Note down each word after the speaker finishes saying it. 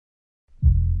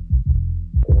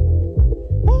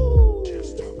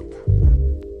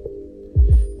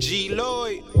G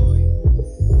Lloyd,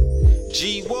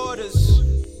 G Waters,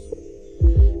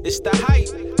 it's the hype.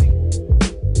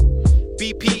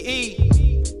 BPE,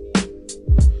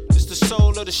 it's the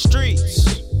soul of the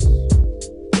streets.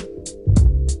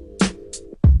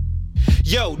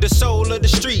 Yo, the soul of the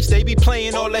streets, they be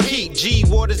playing all the heat. G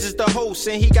Waters is the host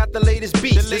and he got the latest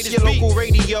beats. This your local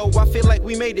radio, I feel like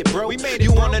we made it, bro.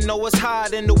 You wanna know what's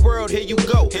hot in the world, here you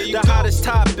go. The hottest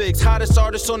topics, hottest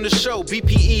artists on the show.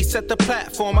 BPE set the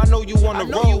platform, I know you wanna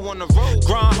roll.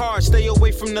 Grind hard, stay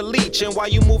away from the leech. And while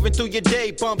you moving through your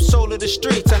day, bump soul of the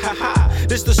streets.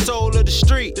 This the soul of the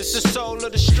street. This the soul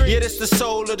of the street. Yeah, this the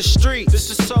soul of the street. This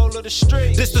the soul of the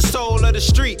street. This the soul of the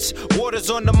streets. Waters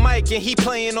on the mic and he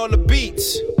playing all the beats.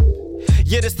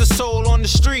 Yeah, this the soul on the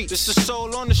street. This the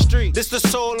soul on the street. This the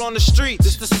soul on the street.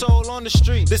 This the soul on the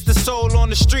street. This the soul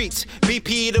on the streets.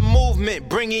 BPE the movement,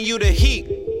 bringing you the heat.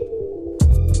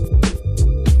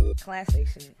 Classic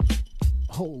shit.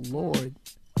 Oh Lord,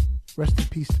 rest in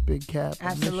peace to Big Cap.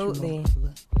 Absolutely.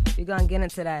 We're gonna get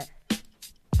into that.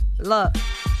 Look,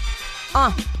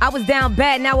 I was down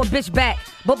bad, now a bitch back.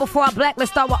 But before I black,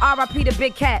 let's start with R.I.P. to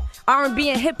Big Cat. R&B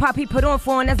and hip-hop he put on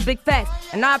for, and that's big facts.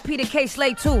 And R.I.P. to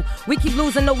K-Slade too. We keep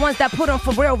losing the ones that put on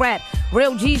for real rap.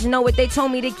 Real G's know what they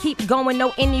told me to keep going.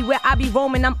 No, anywhere I be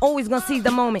roaming, I'm always gonna seize the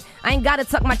moment. I ain't gotta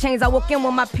tuck my chains, I walk in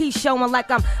with my piece showing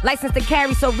like I'm licensed to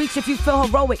carry. So reach if you feel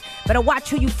heroic. Better watch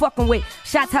who you fucking with.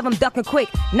 Shots have them ducking quick,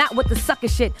 not with the sucker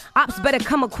shit. Ops better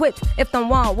come equipped. If them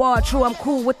want war, true, I'm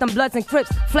cool with them Bloods and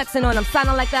Crips. Flexing on them,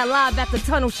 sounding like that live at the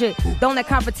tunnel shit. Don't let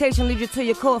confrontation lead you to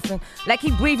your coffin. Like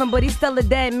he breathing, but he's still a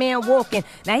dead man walking.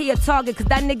 Now he a target, cause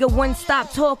that nigga wouldn't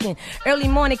stop talking. Early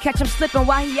morning, catch him slipping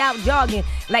while he out jogging.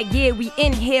 Like, yeah, we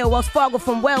in here, Wells Fargo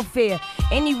from welfare.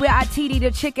 Anywhere I TD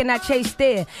the chicken, I chase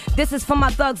there. This is for my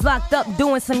thugs locked up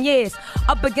doing some years.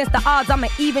 Up against the odds, I'ma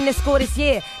even this score this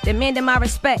year. Demanding my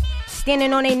respect,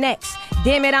 standing on their necks.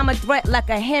 Damn it, I'm a threat like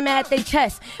a hammer at their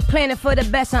chest. Planning for the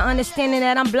best and understanding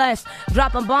that I'm blessed.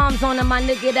 Dropping bombs on them, my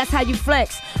nigga, that's how you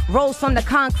flex. Rolls from the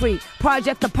concrete,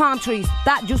 project to palm trees.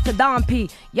 Thought juice to Don P.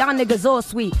 Y'all niggas all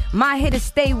sweet. My hit is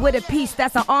stay with a piece,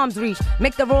 that's an arm's reach.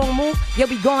 Make the wrong move, yeah,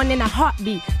 we going in a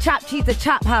heartbeat. Chop cheese to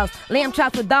chop house, lamb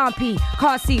chops with Don P.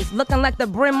 Car seats, looking like the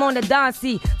brim on the Don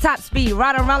C. Top speed,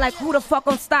 ride around like who the fuck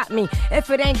gon' stop me?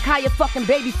 If it ain't Kaya fucking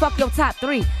baby, fuck your top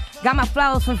 3. Got my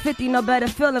flowers from 50, no better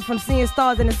feeling from seeing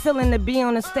stars in the ceiling to be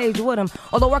on the stage with them.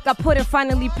 All the work I put in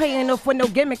finally paying off with no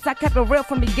gimmicks. I kept it real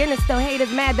from beginning, still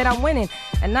haters mad that I'm winning.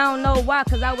 And I don't know why,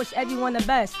 cause I wish everyone the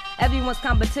best. Everyone's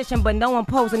competition, but no one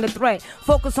posing the threat.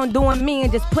 Focus on doing me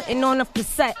and just putting on a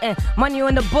cassette. And money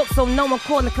on the book so no one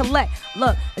call and collect.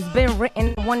 Look, it's been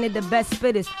written, one of the best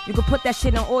spitters. You can put that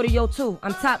shit on audio too.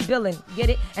 I'm top billing, get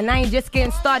it? And I ain't just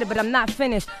getting started, but I'm not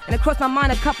finished. And it crossed my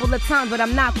mind a couple of times, but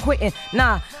I'm not quitting.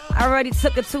 Nah, I already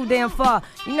took it too damn far.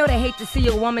 You know they hate to see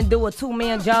a woman do a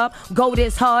two-man job. Go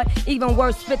this hard, even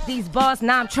worse, spit these bars.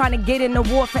 Now I'm trying to get in the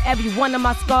war for every one of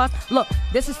my scars. Look,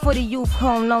 this is for the youth who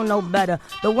don't know no better.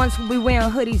 The ones who be wearing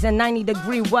hoodies in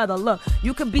 90-degree weather. Look,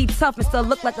 you can be tough and still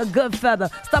look like a good feather.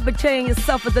 Stop betraying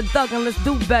yourself as a thug and let's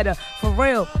do better. For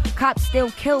real, cops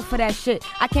still kill for that shit.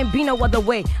 I can't be no other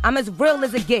way. I'm as real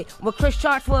as it get. When Chris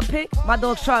charged for a pick, my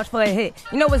dog charged for a hit.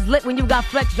 You know it's lit when you got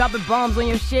Flex dropping bombs on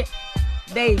your shit?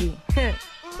 Baby.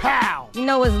 Pow! You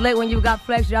know it's lit when you got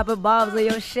Flex dropping bombs on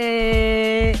your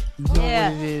shit. You know what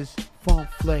it is. Funk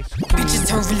Flex. Bitches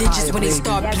turn religious when they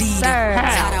start yes, bleeding.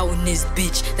 Tied out in this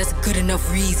bitch, that's a good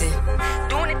enough reason.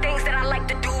 Doing the things that I like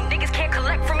to do. Niggas can't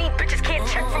collect from me. Bitches can't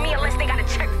check for me unless they got a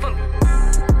check for me.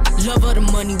 Love of the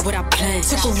money, what I pledge.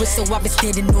 Took a risk, so I've been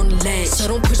standing on the ledge. So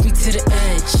don't push me to the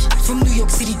edge. From New York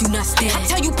City, do not stand. I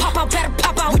tell you pop out, better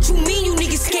pop out. What you mean you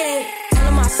niggas scared? Tell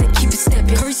them I said keep it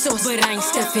stepping. Curry sauce, but I ain't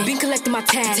stepping. Been collecting my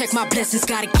tags. Protect my blessings,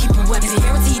 gotta keep a weapon.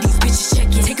 Guarantee these bitches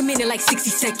checking. Take a minute like 60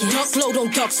 seconds. Dark slow,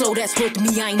 don't dark slow, that's worth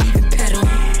me, I ain't even pedal.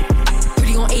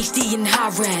 Pretty on HD and high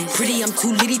res. Pretty, I'm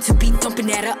too litty to be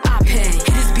thumping at an iPad.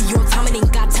 Hitters be on time and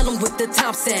ain't got tell them what the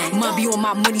time said. Mine be on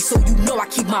my money, so you know I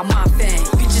keep my mind fed.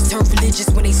 Bitches turn religious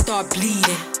when they start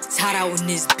bleeding. Tied out in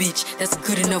this bitch, that's a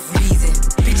good enough reason.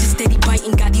 Bitches steady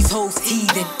biting, got these hoes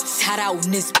teething. Tied out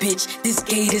in this bitch, this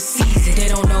gator season. They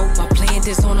don't know, my plan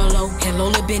this on a low. And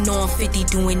Lola been on 50,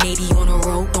 doing 80 on a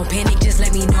road. Don't panic, just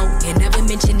let me know. And never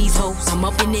mention these hoes. I'm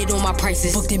up in it on my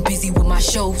prices, booked and busy with my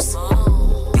shows.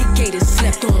 Gators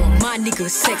slept on, my niggas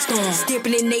sexed on.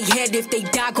 Stamping in they head, if they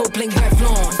die, go blink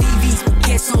Revlon. VVs with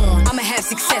guess on, I'ma have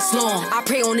success long. I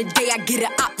pray on the day I get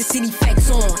an op to see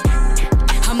effects on.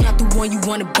 I'm not the one you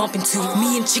wanna bump into.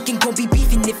 Me and chicken gon' be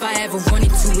beefing if I ever run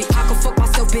into it. I can fuck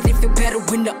myself, but it feel better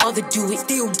when the other do it.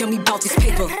 Still dummy bout this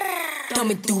paper.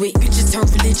 thumbing through it. Bitches turn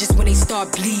religious when they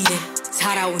start bleeding. It's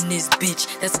hot out in this bitch,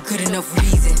 that's a good enough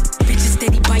reason. Bitches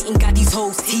steady biting, got these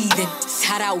hoes teething. It's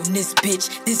hot out in this bitch,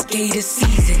 this gator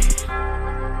season.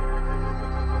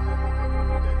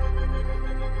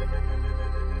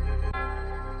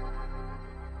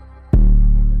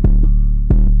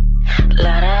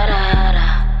 La da da da,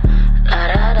 la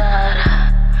da da da,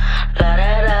 la da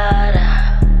da da.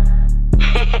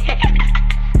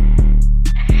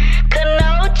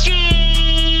 Kanochi,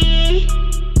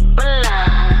 la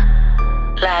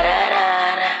da da da,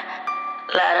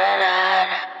 la da da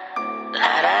da, la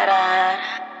da da da.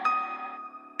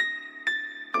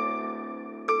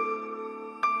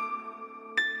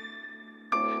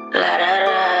 La da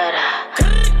da da.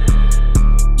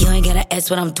 You ain't gotta ask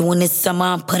what I'm doing this summer.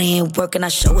 I'm putting in work and I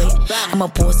show it. I'm a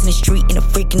boss in the street and a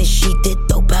freak in the sheet. That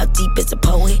dope out deep as a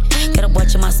poet. Gotta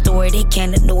watch my story, they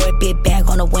can't ignore it. Big bag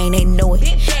on the way and they know it.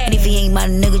 And if he ain't my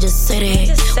nigga, just sit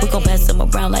it. We gon' pass him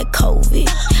around like COVID.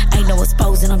 Ain't no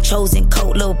exposing, I'm chosen.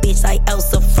 Cold little bitch like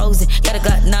Elsa Frozen. Gotta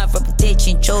got 9 from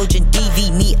protection, Trojan,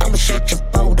 DV me. I'ma shut your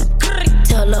folder.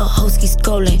 Tell little hoes keep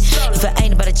scrolling. If it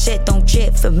ain't about a check, don't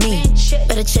check for me.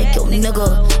 Better check your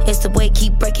nigga. It's the way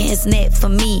keep breaking his neck for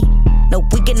me. No,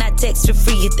 we cannot text for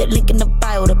free. Hit the link in the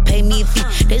bio to pay me a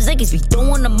fee. There's niggas be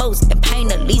doing the most and paying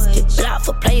the least. Get blocked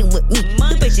for playing with me.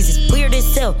 You bitches is weird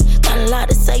as hell. Got a lot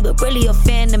to say, but really a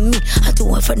fan of me. I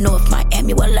do it for North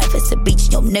Miami. What life is a beach.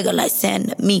 Yo, nigga like saying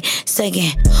to me.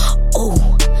 Singing, ooh,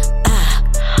 ah.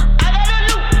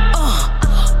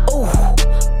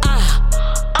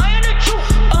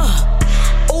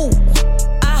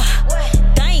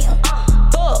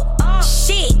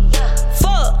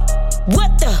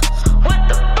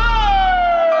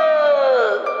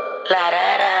 La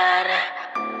da da da,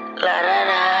 la da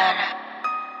da da,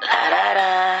 la da da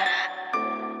da,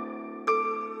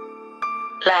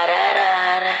 la da da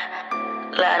da,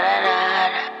 la da da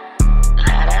da,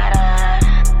 la da da da.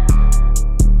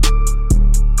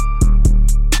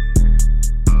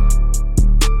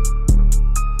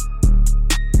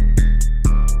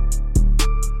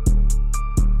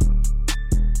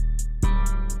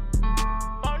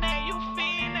 Monet, you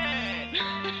fiendin'.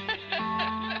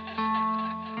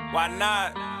 Why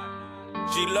not?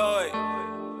 G Lloyd,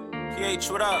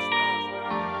 PH, what up?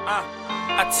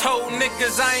 I told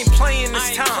niggas I ain't playing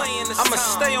this time. I'ma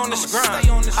stay on this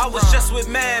grind. I was just with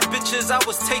mad bitches, I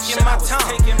was taking my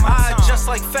time. I adjust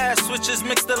like fast switches,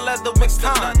 mix the leather with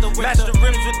time. Match the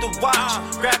rims with the watch,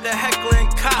 grab the heckler and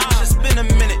cop. It's been a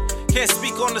minute. Can't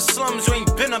speak on the slums, you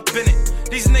ain't been up in it.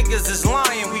 These niggas is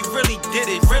lying, we really did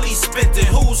it, really spent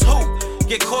it. Who's who?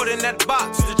 Get caught in that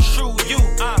box, the true you.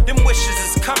 Them wishes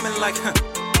is coming like,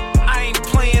 I ain't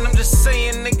playing, I'm just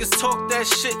saying niggas talk that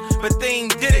shit, but they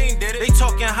ain't did it. They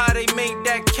talking how they made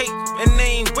that cake, and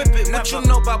they ain't whip it. What you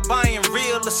know about buying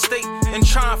real estate and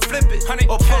trying to flip it?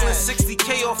 Or pulling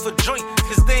 60K off a joint,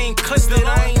 cause they ain't clipped it.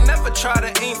 I ain't never try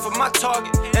to aim for my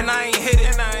target, and I ain't hit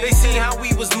it. They seen how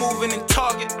we was moving in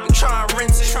Target, I'm trying to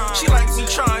rinse it. She like me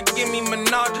trying to give me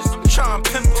menages, I'm trying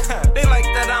to pimp it. They like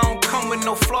that I don't come with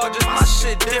no flaw, just my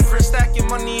shit different. Stacking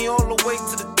money all the way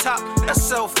to the top, that's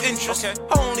self-interest.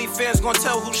 Only fans gon'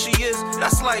 tell who she is,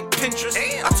 that's like Pinterest.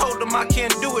 I told them I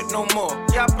can't do it no more,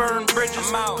 y'all burn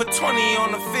bridges. Put 20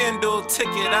 on the FanDuel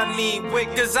ticket, I need wig.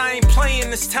 Cause I ain't playing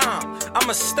this time,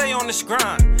 I'ma stay on this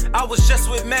grind. I was just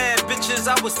with mad bitches,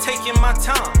 I was taking my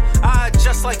time. I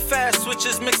adjust like fast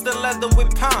switches, mix the leather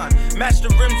with pine. Match the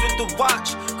rims with the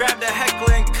watch, grab the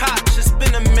heckler and cotch. It's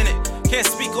been a minute. Can't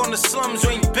speak on the slums, you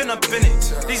ain't been up in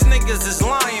it. These niggas is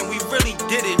lying, we really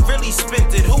did it, really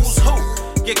spent it. Who's who?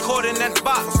 Get caught in that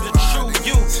box, the true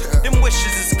you. Them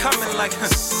wishes is coming like,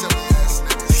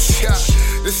 Yeah,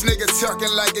 this nigga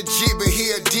talking like a G, but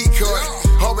he a decoy.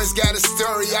 Always got a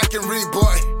story I can read,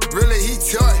 boy. Really, he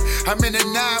toy. I'm in the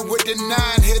 9 with the 9,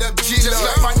 hit up G-Lloyd. Just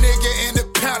like my nigga in the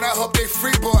pound, I hope they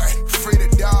free, boy. Free the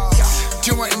dog.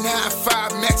 Doing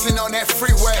 9-5, maxing on that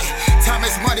freeway. Time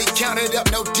is money, counted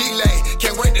up, no delay.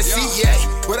 Can't wait to see ya.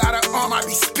 Without an arm, I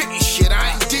be spitting shit,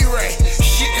 I ain't D-Ray.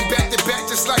 Shitting back to back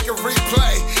just like a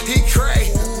replay. He cray.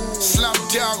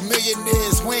 Slumdog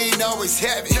millionaires, we ain't always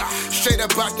have it. Straight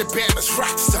up out the Bama's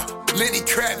rockstar, Lenny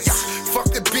Kravitz. Fuck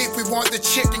the beef, we want the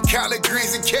chicken, collard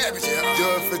greens and cabbage. Do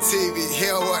it for TV, he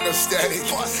don't want no static.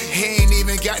 He ain't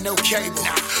even got no cable.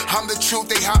 I'm the truth,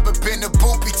 they hop up in the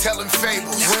booth, be telling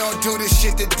fables. We don't do this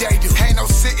shit that they do. Ain't no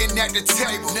sitting at the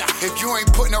table. If you ain't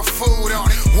put no food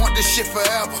on it, want this shit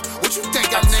forever. What you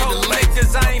think I named the label?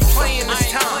 Cause I ain't playing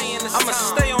this time, I'ma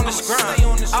stay on this grind.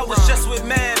 I was just with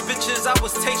mad bitches, I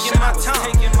was taking my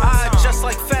time. I adjust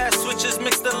like fast switches,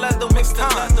 mix the leather with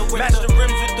time. Match the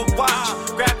rims with the watch,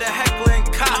 grab the heckler and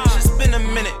cotch. It's been a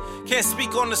minute. Can't can't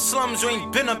speak on the slums, you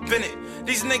ain't been up in it.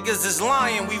 These niggas is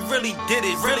lying, we really did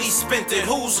it, really spent it.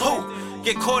 Who's who?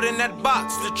 Get caught in that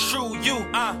box, the true you.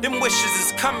 Them wishes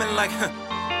is coming like,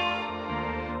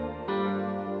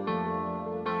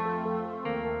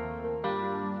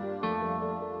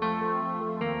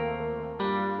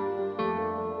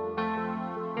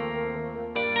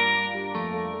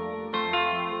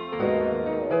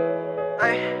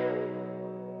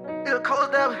 It's a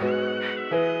cold devil,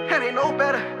 and they know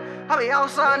better. I be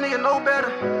outside, nigga, know better.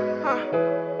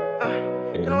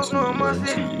 You don't know my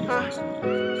city.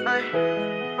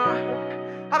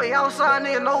 I be outside,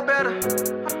 nigga, know better.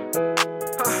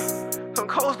 Some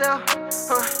cold devil,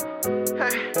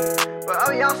 hey, but I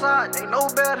be outside, they know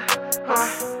better.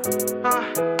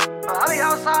 I be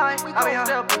outside,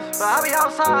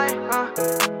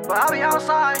 I be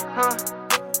outside.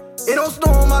 It don't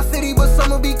snow in my city, but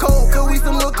summer be cold, cause we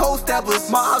some little cold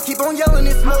steppers. My house keep on yelling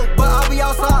and smoke, but I be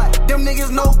outside, them niggas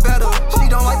know better. She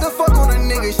don't like to fuck on a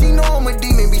nigga, she know I'm a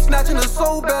demon, be snatching her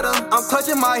soul better. I'm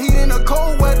clutching my heat in the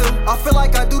cold weather, I feel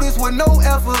like I do this with no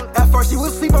effort. At first she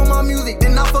would sleep on my music,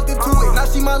 then I fucked into it. Now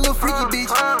she my little freaky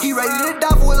bitch, he ready to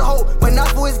die for his hoe, but not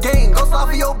for his game. Go slide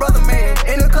for your brother, man.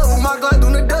 In the club with my Glock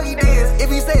doing the Dougie dance. If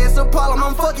he say it's a problem,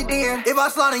 I'm fucking then. If I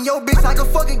slide in your bitch, I can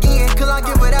fuck again, cause I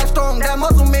give her that strong, that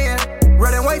muscle man.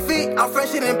 Red and white feet, I'm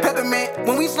fresher than peppermint.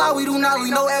 When we slide, we do not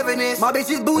leave no evidence. My bitch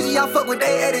is bougie, I fuck with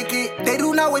they etiquette. They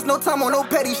do not waste no time on no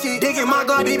petty shit. Digging my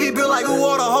God, they be built like who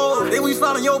all the hoes. Then we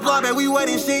slide on your block and we wet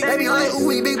and shit. They be like, ooh,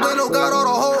 we big, but no God, all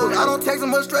the hoes. I don't text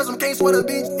them or stress them, can't sweat a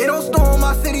bitch. It don't snow in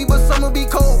my city, but summer be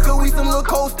cold, cause we some little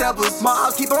cold steppers. My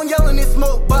house keep on yelling and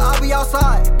smoke, but I be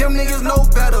outside, them niggas know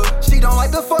better. She don't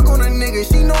like to fuck on a nigga,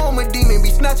 she know I'm a demon, be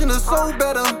snatching her soul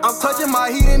better. I'm clutching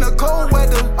my heat in the cold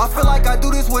weather, I feel like I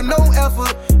do this with no effort.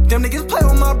 Them niggas play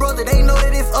with my brother, they know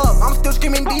that it's up. I'm still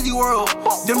screaming DZ World.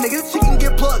 Them niggas chicken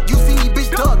get plucked, you see me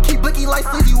bitch duck, keep blicking like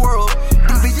Slizzy World.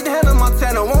 These bitches head on my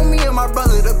Montana, want me and my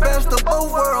brother, the best of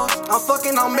both worlds. I'm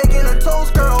fucking, I'm making a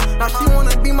toast girl. Now she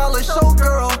wanna be my little show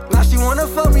girl. Now she wanna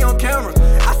fuck me on camera.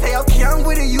 I say okay, I'm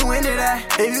with it, you into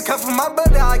that. If you come from my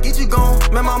brother, I'll get you gone.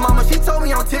 Man, my mama, she told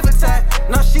me on tip attack.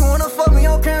 Now she wanna fuck me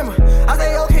on camera. I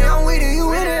say okay, I'm with it,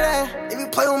 you into that. If you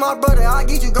play with my brother, I'll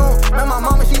get you gone. Man, my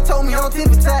mama, she told me on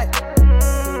tip attack.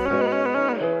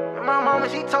 My mama,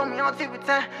 she told me on tip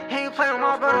attack. He ain't play with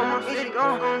my brother, I'll get you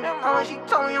gone. My mama, she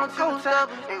told me on tip attack.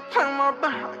 He ain't play with my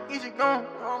brother, I'll get you gone.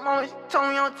 My mama, she told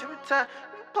me on tip attack.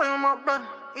 He play with my brother,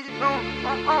 get you gone.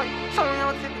 My mama, she told me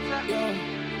on tip attack.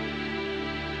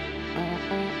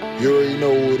 You already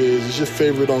know who it is. It's your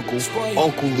favorite uncle,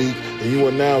 Uncle Leak, and you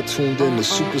are now tuned in to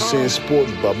Super Saiyan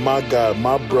Sporty by my guy,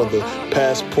 my brother,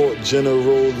 Passport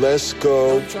General. Let's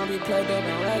go. I'm trying to be plugged up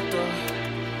and racked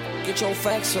up. Get your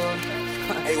facts up.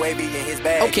 Hey, Wavy in his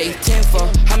bag. Okay, 10 for.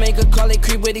 I make a call it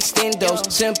creep with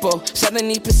extendos. Simple.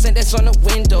 70% that's on the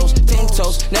windows. 10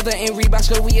 toes. Never in Reeboks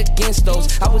cause we against those.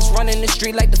 I was running the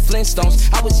street like the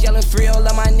Flintstones. I was yelling free all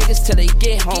of my niggas till they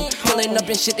get home. Pulling up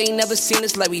and shit they never seen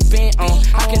us like we been on.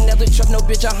 I can never trust no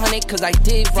bitch 100 cause I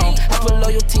did wrong. I put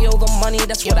loyalty over money,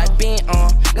 that's what I been on.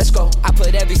 Let's go. I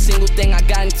put every single thing I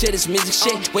got into this music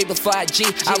shit. Way before I G,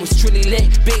 I was truly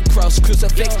lit. Big cross,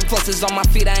 crucifix. Forces on my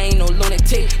feet, I ain't no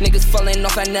lunatic. Niggas falling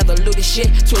off, I never looted shit.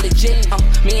 Too legit.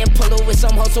 Me and Polo with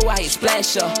some hoes, so I hit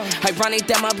splash up. Ironic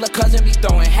that my blood cousin be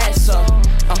throwing hats up.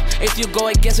 If you go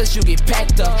against us, you get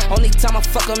packed up. Only time I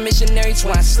fuck a missionary,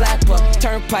 when I slap her.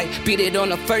 Turnpike, beat it on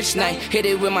the first night. Hit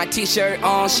it with my t-shirt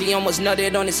on. She almost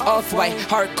nutted on this off-white.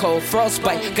 Hard cold,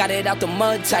 frostbite. Got it out the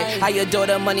mud tight. I adore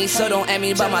the money, so don't at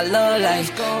me by my love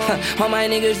life. All my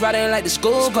niggas riding like the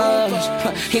school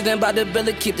bus. Even by the bill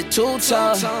to keep the tool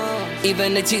tough.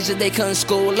 Even the teachers, they couldn't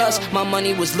school us. My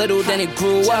money was little, then it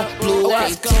grew up, blew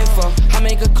up. I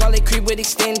make a call it creep with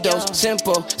extendos.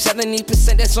 Simple,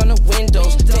 70% that's on the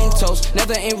windows. 10 toes,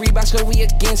 never in Reeboks cause we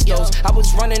against those. I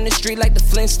was running the street like the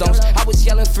Flintstones. I was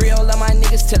yelling free all of my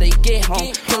niggas till they get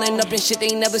home. Pulling up and shit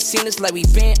they never seen us like we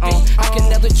been on. I can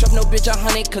never trust no bitch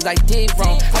 100 cause I did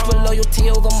wrong. I put loyalty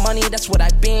over money, that's what I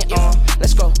been on.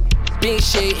 Let's go. Big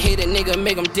shit, hit a nigga,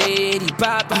 make him dead, he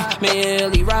bop,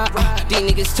 Millie rock. These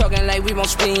niggas talking like we won't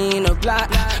spin a block.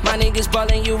 My niggas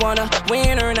ballin', you wanna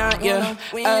win or not, yeah.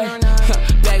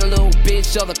 Bag a little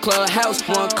bitch of the clubhouse,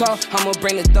 one call, I'ma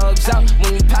bring the thugs out.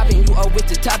 When you poppin', you up with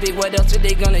the topic, what else are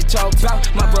they gonna talk about?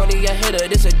 My brody a hitter,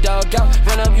 this a dog out.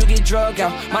 Run up, you get drug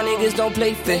out. My niggas don't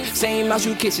play fair, same house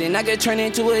you kitchen, I could turn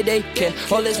into a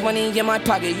daycare. All this money in my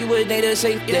pocket, you would need a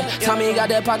safe there. Tommy got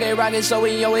that pocket rocket, so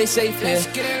we always safe here,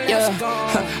 yeah.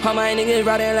 All my niggas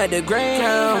riding like the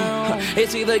Greyhound.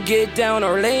 It's either get down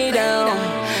or lay down.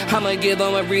 I'ma give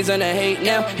them a reason to hate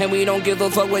now, and we don't give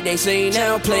a fuck what they say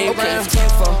now. Play around.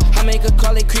 I make a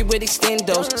call it creep with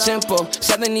extendos. Simple,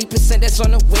 70% that's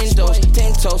on the windows.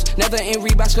 10 toes, never in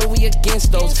Reeboks cause we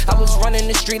against those. I was running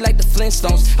the street like the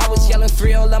Flintstones. I was yelling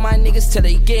free all of my niggas till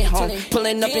they get home.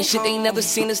 Pulling up and shit they never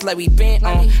seen us like we been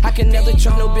on. I can never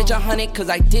trust no bitch 100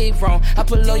 cause I did wrong. I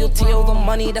put loyalty over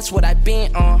money, that's what I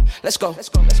been on. Let's go. Let's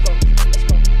go. Let's go.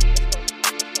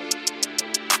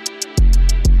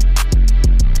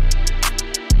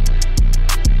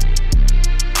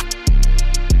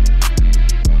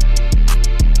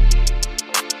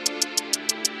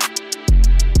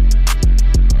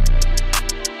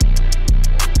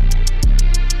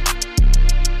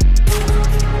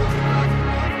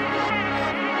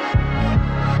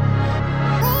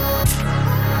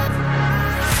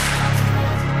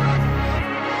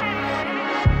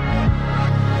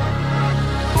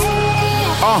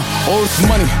 All this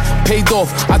money paid off.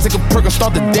 I take a perk and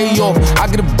start the day off. I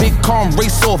get a big car and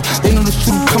race off. They know the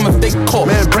shooter come if they call.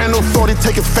 Man, brand new 40,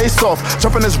 take his face off.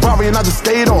 Jump in this Rari and I just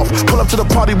stayed off. Pull up to the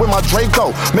party with my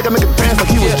Draco. Make a nigga dance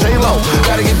like he was J-Lo.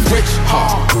 Gotta get rich,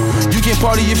 you can't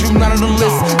party if you not on the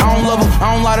list. I don't love her,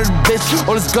 I don't lie to the bitch.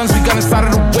 All these guns we got inside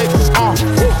of the whip.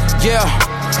 Yeah,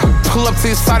 pull up to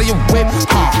the side of your whip.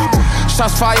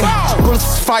 Shots fire,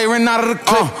 bullets firing out of the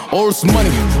clip. All this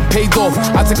money paid off.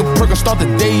 I take a perk and start the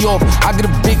day off. I get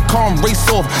a big car and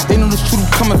race off. They know the shooter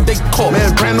come if they call.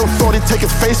 Man, brand new 40, take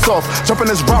his face off. Jump in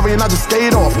this Rari and I just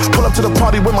stayed off. Pull up to the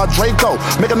party with my Draco.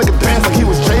 Make a nigga dance like he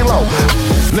was J-Lo.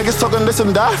 Niggas talking this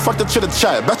and that, fuck the chitter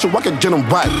chat. Bet you I can get him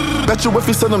back. Bet you if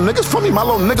he send them niggas for me, my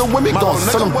little nigga with me, gon'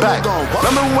 send them back.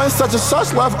 Remember when such and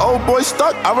such left old boy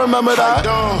stuck? I remember that.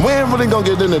 We ain't really gon'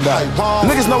 get into that.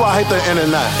 Niggas know I hate the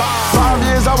internet. 5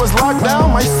 years I was locked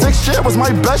down, my 6th year was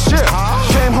my best year.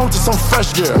 Came home to some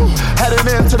fresh gear, headed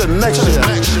into the next year.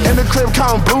 In the crib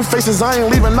counting blue faces, I ain't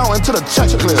leaving out until the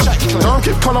check clear. Don't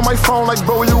keep calling my phone like,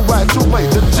 bro, where you at? Too late,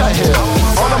 the jet here.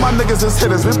 All of my niggas is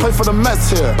hitters, we play for the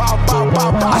Mets here.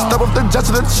 I step up the jet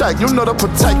to the check, you know the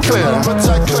protect clear.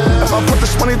 If I put the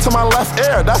 20 to my left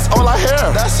ear, that's all I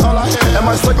hear. And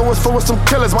my cycle was full with some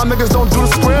killers, my niggas don't do the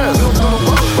squares.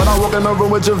 When I walk in the room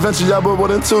with Javinci, I bought more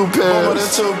than 2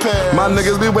 pairs. My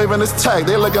niggas be waving this tag,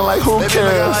 they looking like who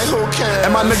cares?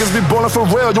 And my niggas be ballin' for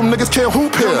real, you niggas can't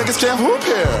hoop here.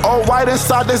 All white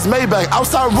inside this Maybach,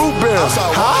 outside root beer.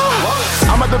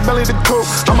 I'm at the belly the coupe,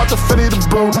 I'm at the Philly the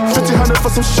boot. 1500 for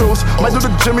some shoes, might do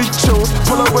the Jimmy Choo's.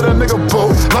 Pull up with a nigga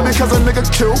boo, not because a nigga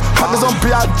cute. Partners on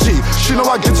B.I.G, she know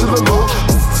I get to the loot.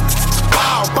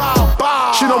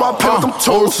 She know I pay with them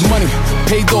tools. Money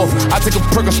paid off. I take a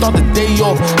perk and start the day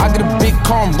off. I get a big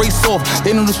car and race off.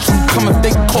 They know the shooter come if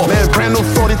they call. Man, brand new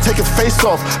 40, take his face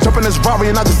off. Jump in this Rari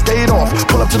and I just stayed off.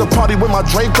 Pull up to the party with my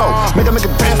Draco. Make a nigga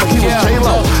dance like he was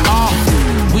J-Lo.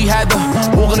 We had to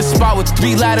walk in the spot with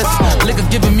 3 ladders. Liquor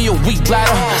giving me a weak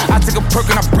bladder. I take a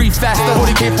perk and I breathe faster.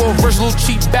 40K for a verse, little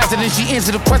cheap bastard. And she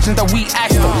answered the questions that we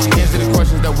asked her.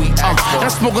 And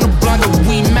I'm smoking a blunt that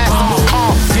we master.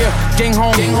 Yeah, gang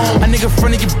home. A nigga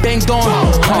front of get banged on.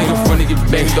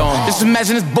 Just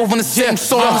imagine us both on the same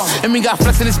song. And we got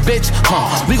flex in this bitch.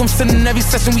 We gon' send in every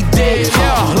session we did.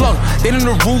 Yeah, look, they know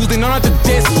the rules, they know not to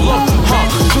diss. Look,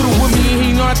 shooter with me and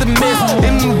he know not to miss.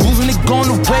 They know the rules when they go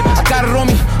on the whip. I got it on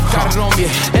me.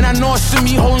 And I know I shouldn't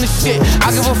be holding this shit. I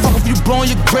give a fuck if you blowing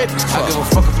your grip.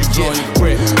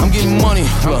 I'm getting money.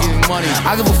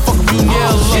 I give a fuck if you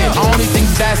nail shit. I only think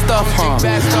bad stuff.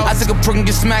 I take a perk and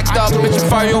get smacked up. Bitch, you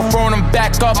fire your phone and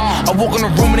back up. I walk in the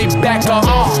room and they back up.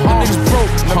 Them niggas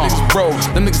broke.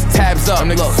 Them niggas tabs up.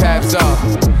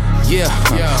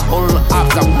 Yeah. All of the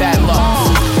ops got bad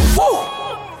luck. Woo!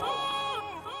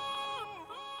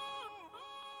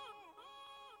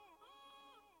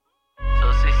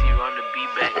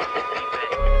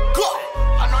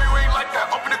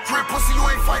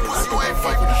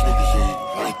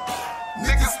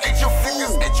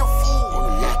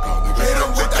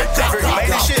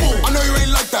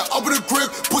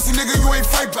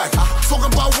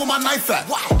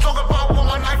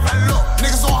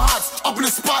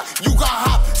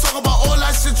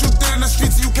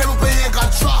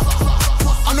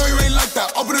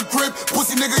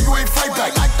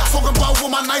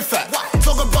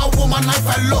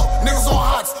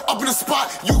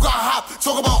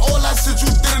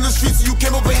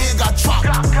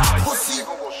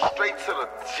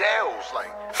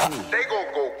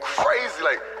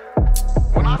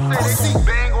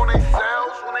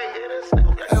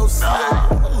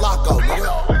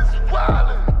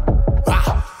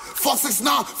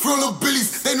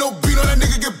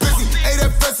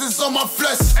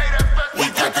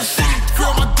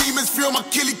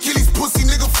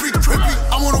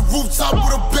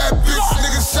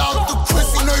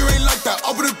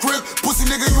 Pussy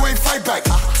nigga, you ain't fight back.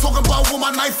 Talking about where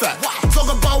my knife at.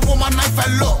 Talking about where my knife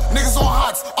at. Look, niggas on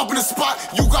hots, up in the spot,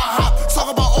 you got hot. Talk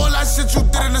about all that shit you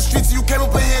did in the streets and you came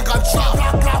up in here and got dropped.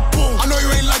 I know you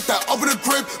ain't like that. Up in the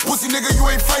crib, pussy nigga, you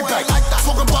ain't fight back.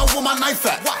 Talking about where my knife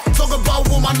at. Talking about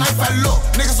where my knife at. Look,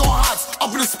 niggas on hots,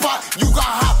 up in the spot, you got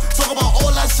hot. Talk about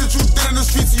all that shit you did in the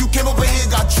streets and you came up in here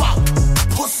and got dropped.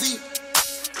 Pussy.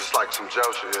 It's like some jail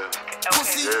shit, yeah.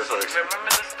 Pussy. Yeah, it's like,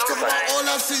 talk about all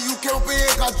that shit you came up in here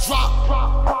and got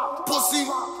dropped. Pussy.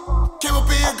 Came up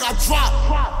in here and got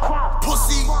dropped.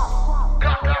 Pussy.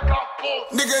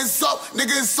 Nigga, it's up,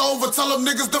 nigga, it's over. Tell them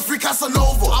niggas the free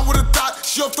Casanova. I'm with a thought,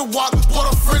 she off the walk. Bought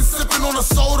a friend sipping on a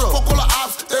soda. Fuck all the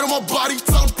ops, they on my body.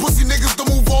 Tell them pussy niggas to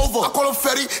move over. I call him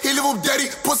Fetty, he live with daddy.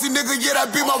 Pussy nigga, yeah,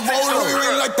 that be my roller. You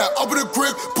ain't like that, up in the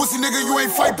crib. Pussy nigga, you ain't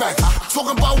fight back.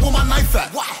 Talking about where my knife at.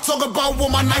 Talking about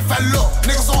where my knife at. Look,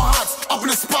 niggas on hots, up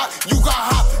in the spot, you got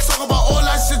hot. Talking about all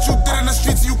that shit you did in the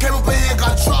streets and you came up in here and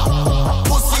got dropped.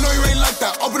 Pussy, I know you ain't like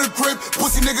that, up in the crib.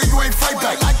 Pussy nigga, you ain't fight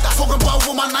back. Talking about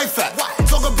where my knife at.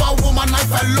 Talking about where my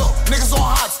knife at. Look, niggas on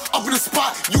hots, up in the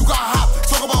spot, you got hot.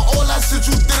 Talk about all that shit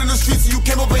you did in the streets and you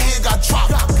came up in here and got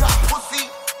dropped. Pussy.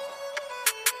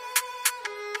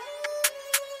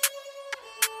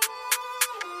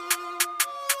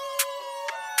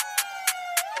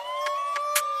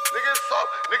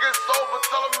 Niggas sober,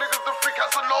 tell them niggas the free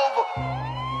Casanova.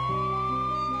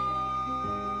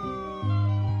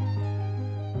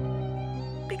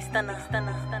 Big stunner.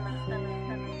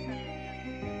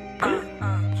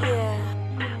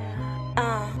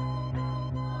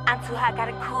 I'm too hot,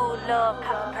 gotta cool up.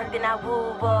 Pop a perk, then I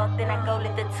woo up. Then I go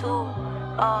lift the tube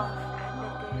off.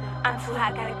 I'm too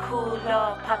hot, gotta cool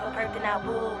up. Pop a perk, then I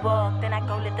woo up. Then I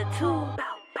go lift the tube.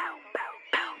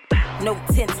 No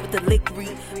tints with the lick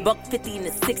read. $150 in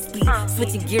the 6 speed.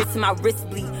 Switching gears to my wrist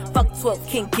bleed. Fuck 12,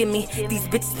 can't get me. These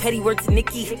bitches petty, word to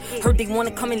Nikki. Heard they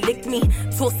wanna come and lick me.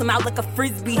 Toss them out like a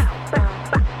frisbee.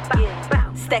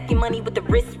 Stacking money with the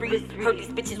wrist read. Heard these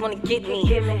bitches wanna get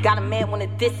me. Got a man wanna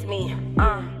diss me.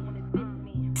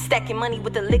 Stacking money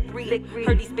with the lick read.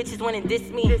 Heard these bitches wanna diss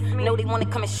me. Know they wanna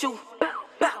come and shoot.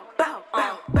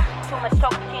 Too much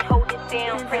talk, can't hold it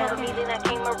down. Pray for me, then I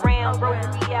came around.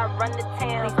 Rotary, I run the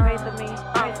town. Pray for me,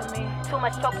 pray for me. Too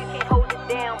much talk, you can't hold it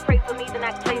down. Pray for me, then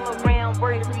I came around.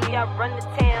 Rotary, I run the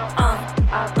town.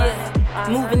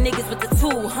 Moving niggas with the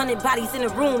tool. 100 bodies in the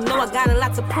room. Know I got a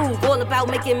lot to prove. All about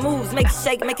making moves. Make it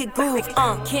shake, make it groove.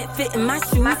 Can't fit in my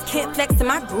shoes. Can't flex in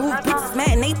my groove. Bitches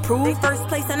mad and they prove. First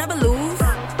place I never lose.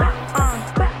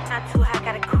 I'm too hot,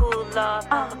 gotta cool off.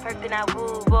 Pop a perk, then I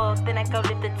woo off. Then I go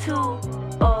lift the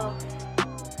tube off.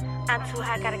 I'm too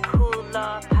hot, gotta cool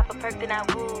off. Pop a perk, then I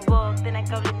woo off. Then I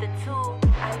go lift the tube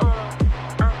off.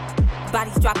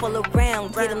 Bodies drop all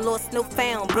around. Get them lost, no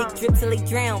found. Big drip till they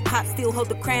drown. Pop still hold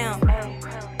the crown.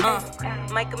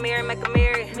 Mike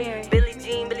Amiri. Billie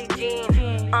Jean.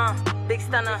 Big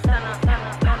stunner.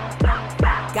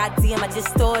 Goddamn, I just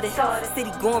started.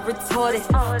 City going retarded.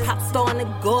 Pop star in the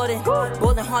garden.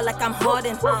 Ballin' hard like I'm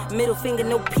Harden. Middle finger,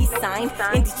 no peace sign.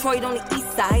 In Detroit on the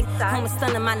east side. Home is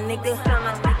stunning my nigga.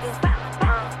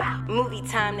 Movie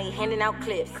time, they handing out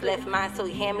clips. Left mine, so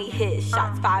he hand me his.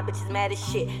 Shots fired, bitches mad as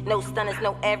shit. No stunners,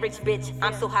 no average bitch.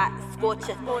 I'm so hot,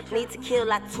 scorcher. Need to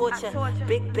kill, I torture.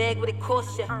 Big bag, what it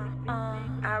cost ya?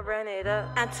 I run it up.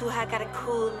 I'm too hot, gotta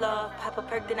cool off. Pop a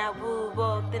perk, then I woo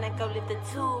off. Then I go lift the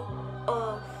tube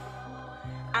off.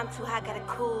 I'm too hot, gotta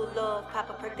cool off. Pop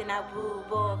a perk, then I woo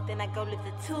off. Then I go lift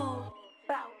the tube.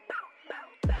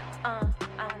 I'm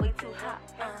way too hot.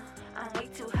 I'm way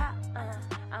too hot.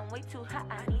 I'm way too hot.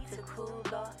 I need to cool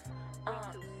off.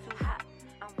 Too hot.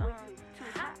 I'm way too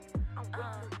hot. I'm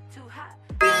too hot.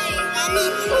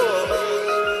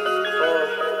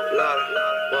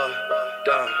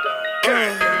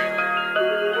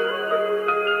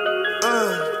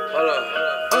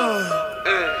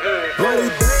 Body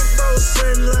back, both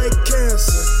spreading like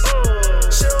cancer.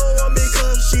 She don't want me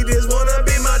 'cause she just wanna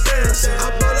be my dancer.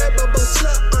 I bought that bubble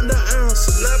slap under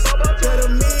ounces. Got a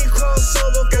mean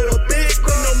crossover for a big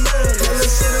with no man. Tell her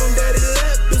sit on daddy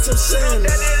lap, bitch, I'm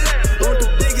Sanders. Want the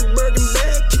biggest Birkin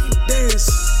bag, keep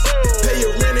dancing. Pay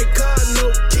your rented car, no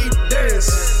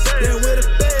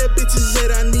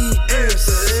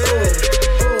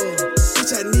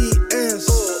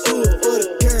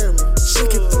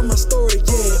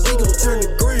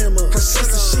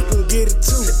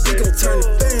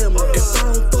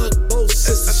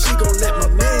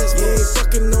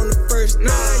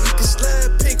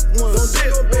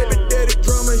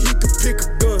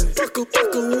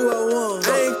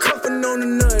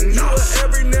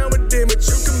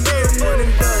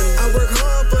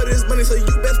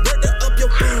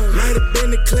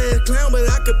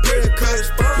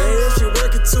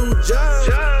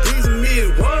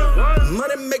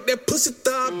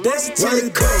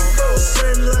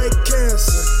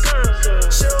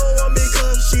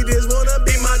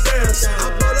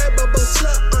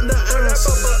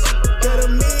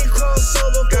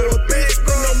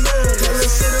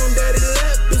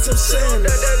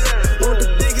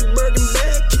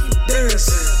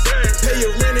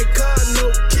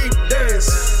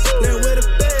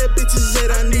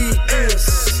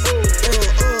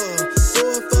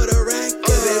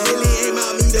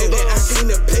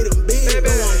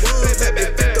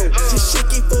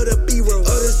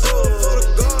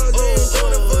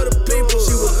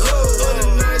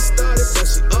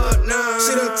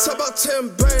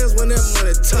bands when that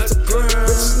money touch the ground.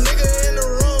 Richest nigga in the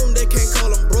room, they can't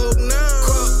call him broke now.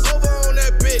 Crop over on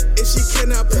that bitch if she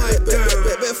cannot pipe down.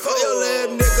 Before your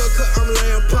last nigga, cause I'm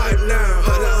laying pipe now.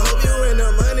 But I hope you in the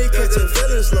money, catching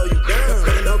feelings slow you down.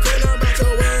 Don't care nothing about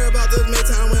your worry about this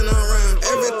midtime when I'm around.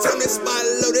 Every time they spot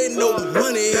low, they know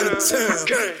money in the town.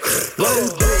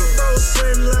 These big bros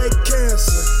spreading like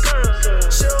cancer.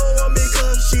 She don't want me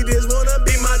cause she just wanna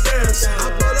be my dancer.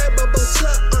 I bought that bubble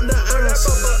truck under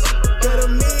answer. Got a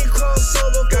mean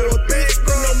crossover for a bitch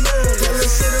with no man. Tell her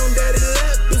sit on daddy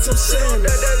lap, bitch I'm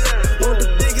Sanders. Want the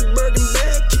biggest Birkin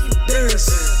bag, keep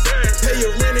dancing. Pay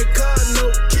your rented car, no,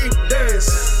 keep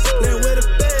dancing. Now where the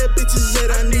bad bitches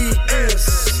at, I need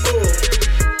answers.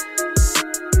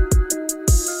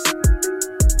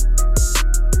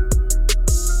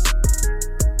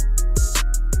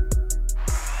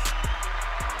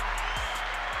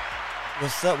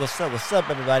 What's up,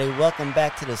 everybody? Welcome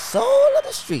back to the Soul of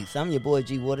the Streets. I'm your boy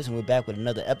G Waters, and we're back with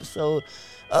another episode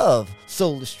of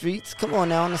Soul of the Streets. Come on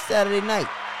now, on a Saturday night.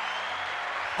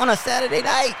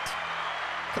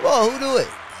 Come on, who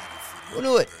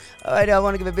knew it? All right, I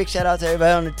want to give a big shout out to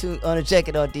everybody on the check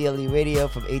it on DLE Radio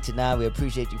from 8 to 9. We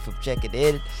appreciate you for checking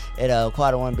in at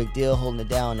Quarter One Big Deal, holding it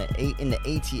down at 8 in the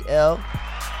ATL. You know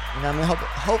what I mean?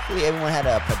 Hopefully everyone had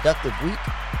a productive week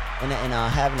and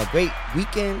having a great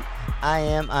weekend. I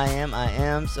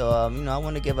am. So, I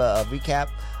want to give a recap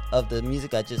of the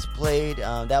music I just played.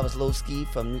 That was Low Ski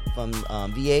from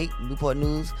V8, Newport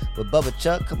News, with Bubba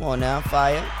Chuck. Come on now,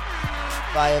 fire.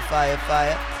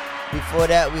 Before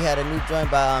that, we had a new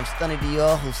joint by Stunner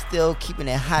Dior, who's still keeping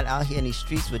it hot out here in these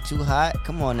streets with Too Hot.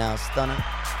 Come on now, Stunner.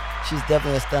 She's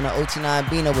definitely a stunner. OT9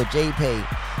 Bino with J-Pay.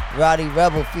 Roddy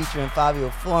Rebel featuring Fabio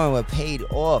Foreign with Paid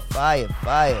Off. Fire.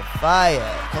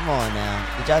 Come on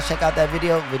now. Did y'all check out that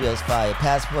video? Video's fire.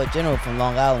 Passport General from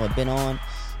Long Island with Been On.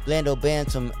 Blando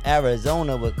Bands from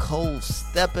Arizona with Cold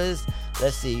Steppers.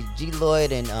 Let's see. G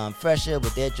Lloyd and Fresher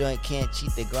with their joint Can't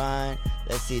Cheat the Grind.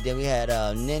 Let's see. Then we had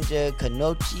Ninja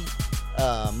Kanochi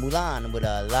Mulan with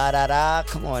a La Da Da.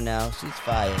 Come on now. She's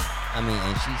fire. I mean,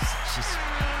 and she's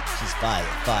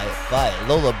fire.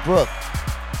 Lola Brooke,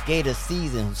 Gator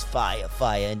Season, who's fire.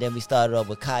 And then we started off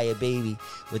with Kaya Baby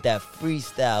with that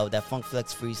freestyle, that Funk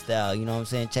Flex freestyle. You know what I'm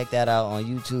saying? Check that out on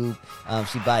YouTube.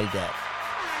 She bodied that.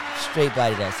 Straight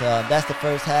bodied that. So that's the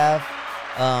first half.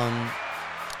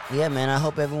 Yeah, man, I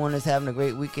hope everyone is having a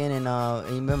great weekend. And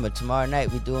remember, tomorrow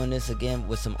night we're doing this again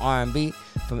with some R&B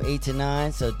from 8 to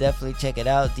 9. So definitely check it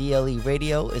out. DLE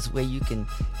Radio is where you can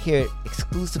hear it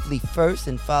exclusively first.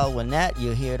 And following that,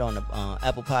 you'll hear it on the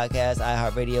Apple Podcasts,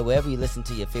 iHeartRadio, wherever you listen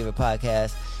to your favorite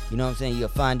podcast. You know what I'm saying? You'll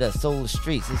find us, Soul of the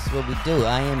Streets. This is what we do.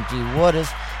 I am G Waters.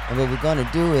 And what we're going to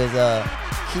do is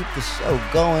keep the show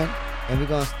going. And we're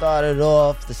going to start it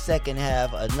off the second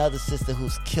half. Another sister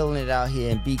who's killing it out here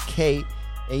in BK.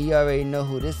 And you already know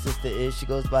who this sister is. She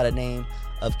goes by the name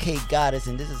of Kate Goddess,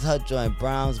 and this is her joint,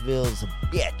 Brownsville's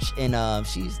Bitch. And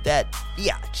she's that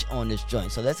biatch on this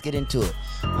joint. So let's get into it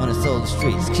on the Soul of the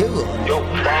Streets. Cool.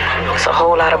 It's a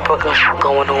whole lot of Brooklyn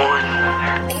going on.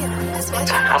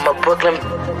 I'm a Brooklyn,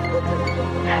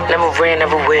 never ran,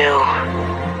 never will.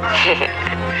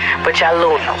 But y'all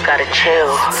little gotta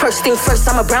chill. First thing first,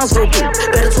 I'm a Brownsville dude.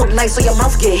 Better talk nice or your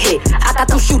mouth get hit. I got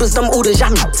them shooters, them ooders, y'all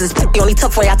niggas. The only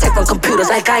tough way I type on computers.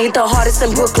 Like I ain't the hardest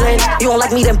in Brooklyn. You don't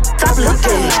like me, then stop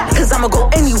looking. Cause I'ma go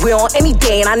anywhere on any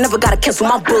day. And I never gotta cancel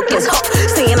my bookings.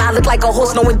 Saying I look like a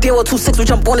horse, knowing deal or 2-6 would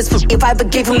jump on his foot. If I ever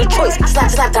gave him the choice, I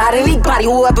slapped out anybody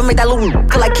who ever made that little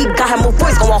feel like he got him a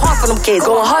voice. Going hard for them kids,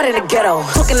 going hard in the ghetto.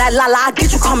 Talking that la, I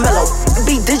get you Carmelo.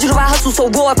 Be digital, I hustle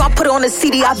so raw. If I put it on the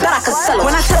CD, I bet I could sell it.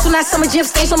 When I touch on that summer jam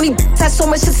stage, so many had so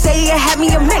much to say, it had me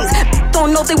amazed.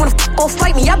 Don't know if they wanna or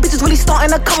fight me. Y'all bitches really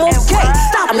starting to come on gay.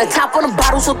 Stop. I'm the top on the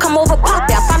bottle, so come over, pop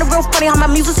it. I find it real funny how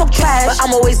my music's so trash, but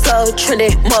I'm always the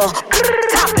trending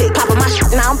topic. Popping my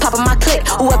shit, now I'm popping my clip.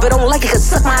 Whoever don't like it can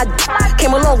suck my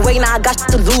Came a long way, now I got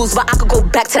to lose, but I could go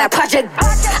back to that project.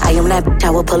 I am that bitch, I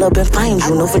will pull up and find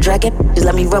you. No for dragging, just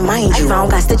let me remind you. If I don't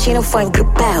got stitch in a front, grip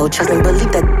out. Trust and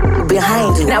believe that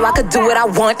behind you. Now I could do what I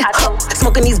want.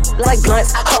 Smoking these like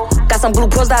blunts. Got some blue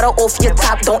pills that are off your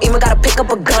top. Don't even gotta pick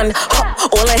up a gun.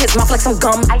 All in his mouth like some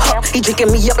gum. He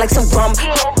drinking me up like some rum.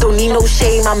 Don't need no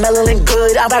shade, my melanin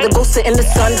good. I'd rather go sit in the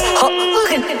sun.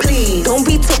 Please, don't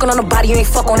be talking on the body, you ain't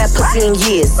fuck on that pussy in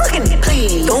years.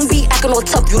 Please, don't be acting all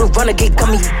tough, you the runner, get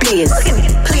gummy beers.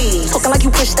 Please, talk talking like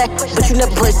you push that, but you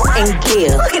never push in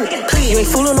gear. You ain't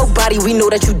fooling nobody, we know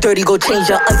that you dirty, go change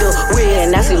your underwear.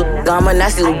 Nasty little, I'm a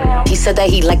nasty little. He said that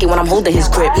he like it when I'm holding his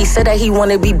grip. He said that he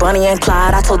wanna be Bonnie and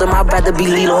Clyde. I told him I'd rather be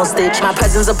Lilo and Stitch. My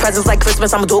presents are presents like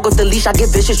Christmas, I'm a dog with the leash. I get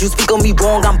vicious, you speak on me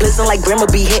wrong, I'm blitzing like grandma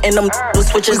be hitting them with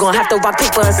switches. Gon' have to rock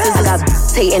paper and scissors. I got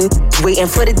hating, waiting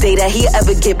for the day that he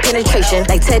ever get penetration.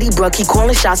 Like Teddy Bruck, he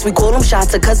calling shots, we call him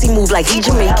shots, cause he move like he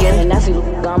Jamaican. Nasty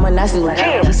little, I'm a nasty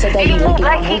little. He said that he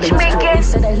like he Jamaican. He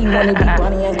said that he wanna be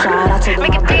Bonnie and Clyde. I told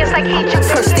him I'd dance like he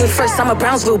Jamaican. First thing first, I'm a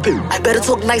Brownsville bitch. Better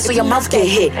talk nice so your mouth get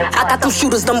hit. I got them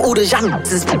shooters, them ooders, y'all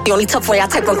is the only tough when y'all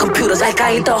type on computers. Like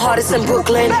I ain't the hardest in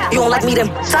Brooklyn. You don't like me, then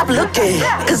stop looking.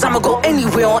 Cause I'ma go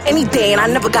anywhere on any day, and I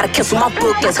never gotta cancel my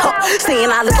bookings. Saying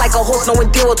I look like a horse,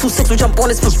 knowing 026 will jump on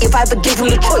his foot if I ever gave him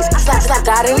the choice. I slap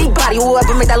out anybody who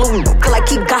ever make that little cause like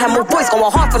he got him a voice.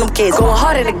 Going hard for them kids, going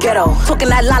hard in the ghetto. Talking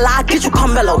that la la, I get you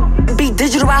Carmelo. Be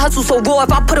digital, I hustle so raw.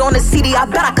 If I put it on the CD, I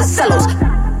bet I could sell those.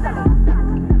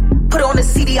 Put it on the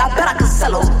CD, I bet I could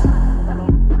sell those.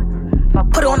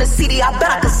 Put it on the CD, I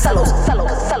bet I could sell those.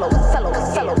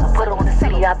 Put it on the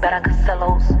CD, I bet I could sell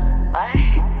those.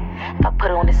 If I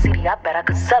put it on the CD, I bet I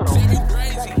could sell those.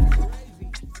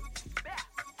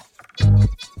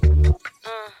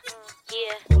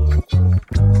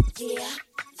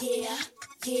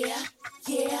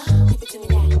 Yeah. Give it to me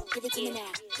now.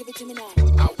 Give it to me now.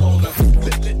 I wanna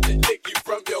lick you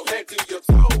from your head to your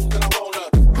toes, and I wanna.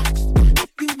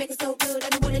 You make it so good, I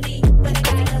don't wanna leave. But I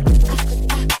gotta.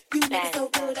 You make it so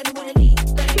good, I don't wanna leave.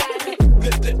 But I gotta.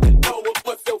 Know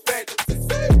what's your fantasy?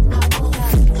 I wanna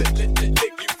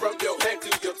lick you from your head to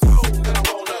your toes, and I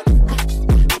wanna.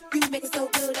 You make it so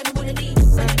good, I don't wanna leave.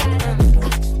 But I gotta.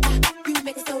 You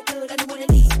make it so good, I don't wanna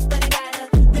leave. But I gotta.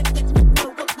 Know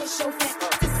what's your fantasy?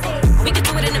 We can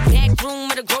do it in the back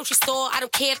room or the grocery store. I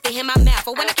don't care if they hear my mouth.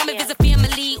 Or when I come and visit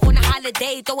family on a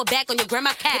holiday, throw it back on your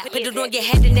grandma cap. Put it on your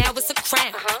head and now it's a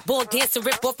crown. Ball dance and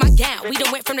rip off my gown. We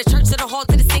done went from the church to the hall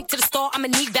to the sink to the store. I'ma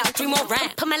need about 3 more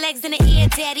rounds. Put my legs in the air,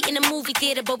 daddy, in the movie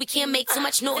theater, but we can't make too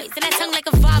much noise. And that tongue like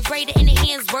a vibrator in the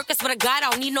hands work. I swear to God, I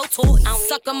don't need no toys.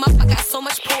 Suck him up, I got so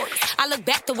much poise. I look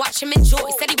back to watch him enjoy.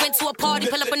 Said he went to a party,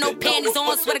 pull up with no panties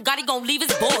on. Swear to God, he gon' leave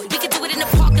his boy. We can do it in the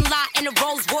parking lot in a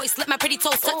Rolls Royce. Let my pretty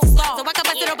toes touch the stars. So I can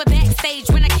bust it open backstage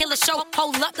when I kill a show.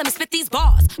 Hold up, let me spit these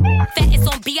bars. Fat is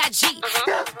on B.I.G.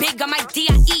 Big on my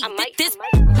D.I.E. This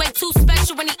way too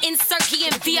special when he insert, he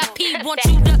in VIP. Want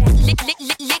you to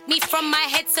lick me from my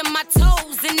head to my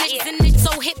toes. And it's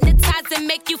so hypnotized and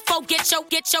make you forget your.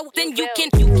 Then you can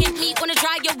eat on the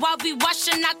dryer while we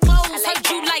washing our clothes. Heard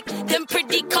you like them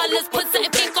pretty colors, put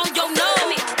something pink on your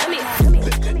nose. Come here.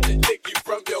 Lick you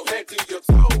from your head to your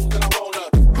toes, and I wanna.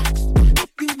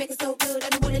 You make it so good, I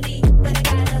don't wanna leave. But I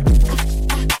gotta.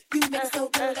 You make it so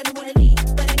good, I don't wanna leave.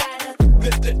 But I gotta.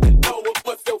 Know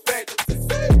what's your fantasy?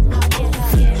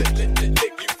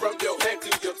 Lick you from your head to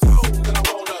your toes, and I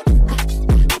wanna.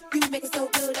 You make it so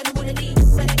good, I don't wanna leave.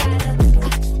 But I gotta.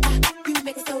 You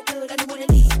make it so good, I don't wanna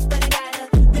leave. But I gotta.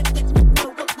 Know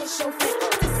what's your fantasy?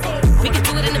 We can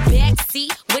do it in the back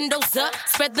seat, windows up,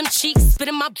 spread them cheeks,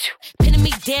 spitting my, pinning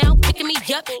me down, picking me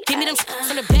up, give me them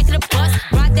on the back of the bus,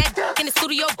 ride that in the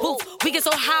studio booth. We get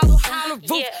so high on the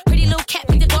roof, pretty little cat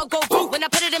make the dog go roof. When I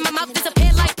put it in my mouth,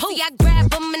 disappear like poo. I grab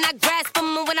them and I grasp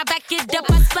them, and when I back it up,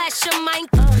 I splash them. I ain't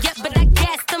yet, but I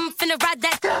gas them, finna ride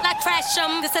that I crash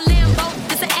them. This a Lambo,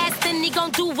 this a Aston, he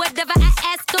gon' do whatever I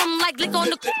ask him. Like lick on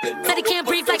the said he can't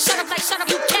breathe, like shut up,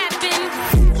 you capping.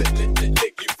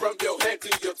 Lick you from your head to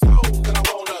your toes, and I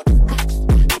wanna.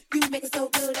 You make it so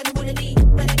good, I don't wanna leave.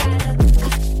 But I gotta.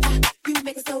 You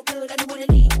make it so good, I don't wanna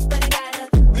leave. But I gotta.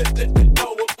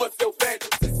 Know what's your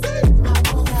fantasy?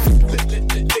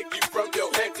 Lick you from your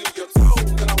head to your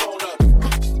toes, and I wanna.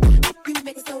 You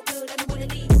make it so good, I don't wanna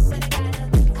leave. But I gotta.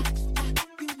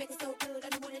 You make it so good, I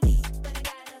don't wanna leave. But I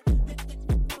gotta.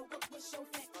 Know what's your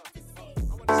fantasy?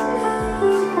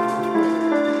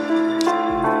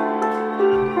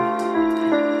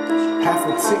 Half a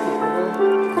ticket, bro.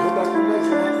 Go back to next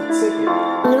one, half a ticket.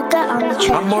 Luca on the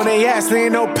track. I'm on they ass, there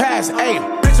ain't no pass. Ayy,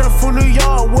 bitch, I'm from New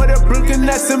York with a Brooklyn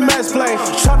SMS play.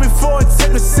 Shot me for a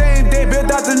tip the same day,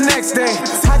 built out the next day.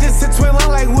 I just hit twin long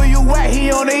like where you at,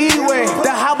 he on the E-way.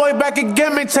 The hot boy back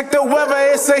again, man, check the weather,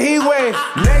 it's a heat wave.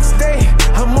 Next day,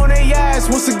 I'm on they ass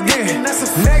once again.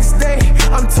 Next day,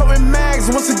 I'm towing mags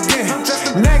once again.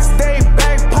 Next day,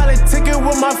 bag politicking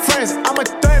with my friends. I'm a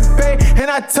third bay, and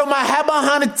I tell my hat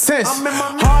behind the tents.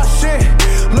 Hard shit,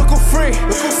 look free.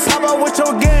 Pop out with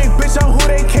your gang, bitch, I'm who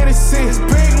they can't see.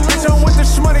 Bitch, I'm with the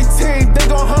shmoney team, they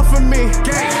gon' hunt for me.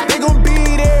 They gon'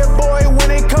 be there, boy, when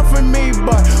they come for me.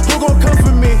 But who gon' come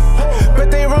for me?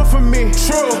 Bet they run for me.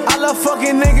 True. I love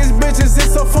fucking niggas, bitches,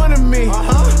 it's so fun to me.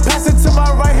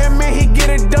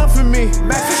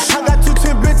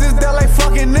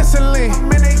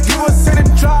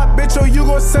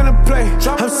 center plate.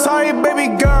 I'm sorry,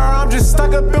 baby girl, I'm just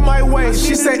stuck up in my way.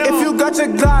 She said, if you got your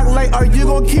Glock, like, are you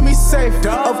gon' keep me safe?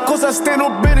 Of course I stand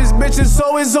on business, bitch, it's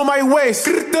always on my waist.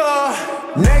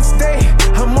 Next day,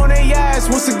 I'm on their ass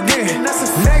once again.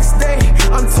 Next day,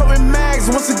 I'm towing mags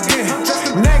once again.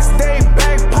 Next day,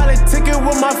 bag politicking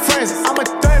with my friends. I'm a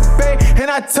third bay,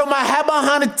 and I tell my hat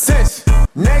behind the tents.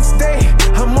 Next day,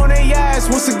 I'm on their ass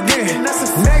once again.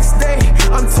 Next day,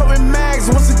 I'm towing mags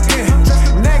once again.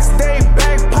 Next day,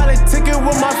 bag politicking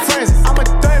with my friends. I'm a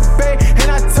third bay,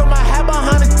 and I tell my hat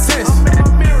behind the tents.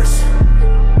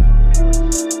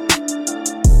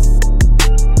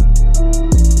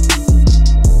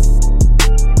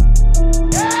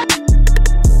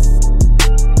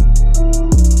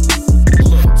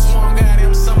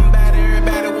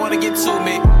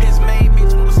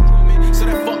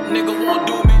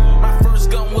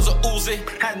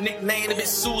 Nickname it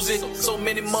Susie. So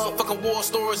many motherfucking war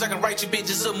stories, I can write you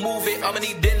bitches a movie. I'ma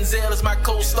need Denzel as my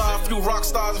co-star. A few rock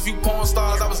stars, a few porn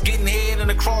stars. I was getting head in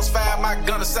the crossfire. My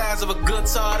gun the size of a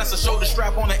guitar. That's a shoulder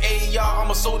strap on the AR.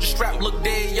 I'm a soldier strap, look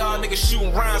dead, y'all. Niggas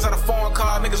shooting rounds out of foreign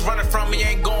car. Niggas running from me,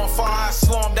 ain't going far. I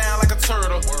slow them down like a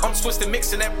turtle. I'm twisted,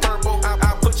 mixing that purple.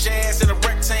 I'll put your ass in a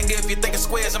rectangle if you think of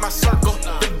squares in my circle.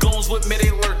 The goons with me,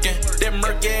 they lurking. They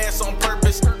murk your ass on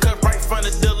purpose. Cut right front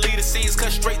of the leader scenes,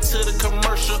 cut straight to the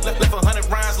commercial. Left 100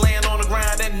 rounds laying on the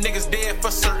ground, that nigga's dead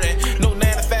for certain. No 9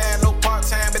 to 5, no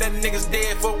part-time, but that nigga's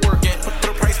dead for working. Put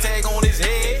a price tag on his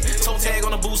head, toe tag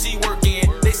on the boots he working.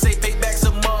 They say payback's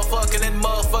a motherfucker, that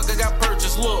motherfucker got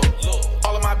purchased. Look,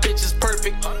 all of my bitches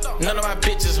perfect, none of my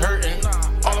bitches hurting.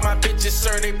 All of my bitches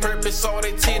serve their purpose, all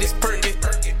they titties perking.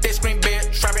 They scream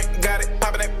bad, trapping, got it,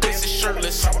 popping that pussy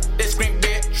shirtless. They scream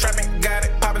bad, trapping, got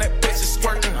it, popping that pussy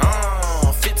squirting.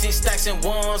 15 stacks and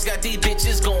ones, got these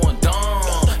bitches going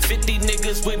dumb. 50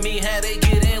 niggas with me, how they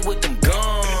get in with them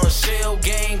guns. Shell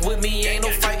gang with me, ain't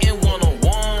no fighting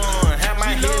one-on-one. Have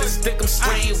my hitters stick them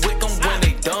straight with them when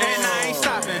they done. And I ain't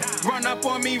stopping. Run up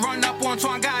on me, run up on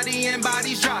Twan Gotti and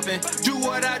bodies dropping. Do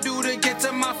what I do to get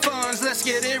to my funds, let's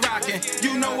get it rocking.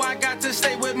 You know I got to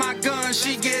stay with my gun,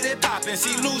 she get it popping.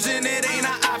 See, losing it ain't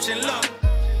an option, look.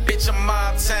 Bitch, I'm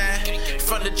mob time.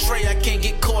 From the tray, I can't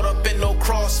get caught up in no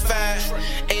crossfire.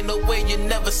 Ain't no way you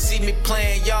never see me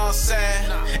playing y'all side.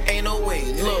 Ain't no way,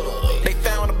 look. They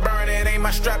found a burn, it ain't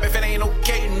my strap if it ain't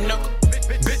okay, knuckle.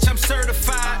 Bitch, I'm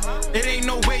certified. It ain't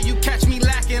no way you catch me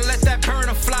lacking, let that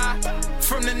burner fly.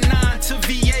 From the 9 to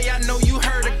VA, I know you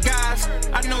heard of guys.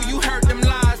 I know you heard them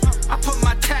lies. I put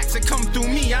my tax and come through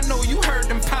me, I know you heard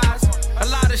them pies. A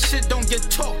lot of shit don't get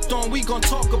talked on, we gon'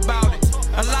 talk about it.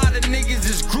 A lot of niggas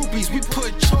is groupies, we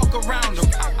put chalk around them.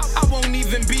 I won't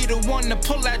even be the one to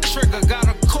pull that trigger. Got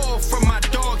a call from my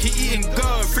dog, he eating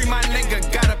good. Free my nigga,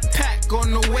 got a pack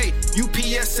on the way.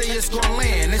 UPS say it's gon'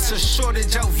 land, it's a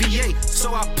shortage out VA,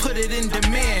 so I put it in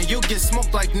demand. You'll get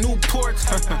smoked like Newport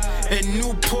and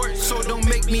Newport, so don't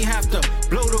make me have to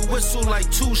blow the whistle like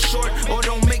Too Short, or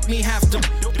don't make me have to.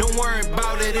 Don't worry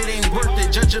about it, it ain't worth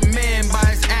it. Judge a man by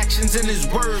his actions and his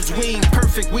words. We ain't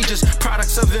perfect, we just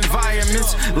products of environments.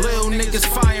 Lil niggas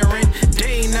firing,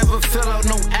 they ain't never fill out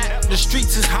no app. The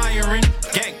streets is hiring,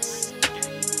 gang.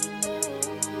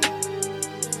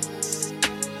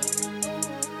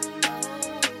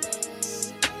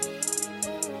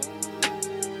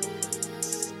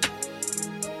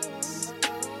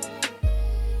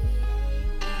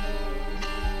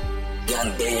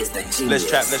 Let's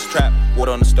trap.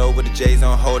 Water on the stove with the J's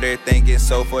on hold. Everything getting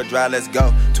sold for a dry, let's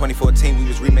go. 2014, we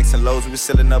was remixing lows. We was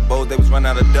selling up bowls, they was running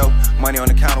out of dough. Money on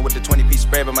the counter with the 20-piece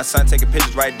spread, but my son taking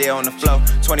pictures right there on the floor.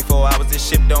 24 hours, this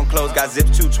ship don't close. Got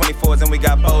zips, 2 24s, and we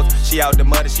got bows. She out the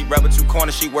mud and she rubber 2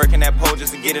 corners. She working that pole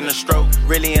just to get in a stroke.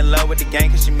 Really in love with the gang,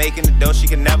 cause she making the dough. She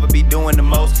can never be doing the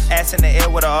most. Ass in the air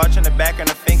with her arch in the back and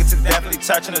her fingertips definitely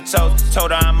touching her toes.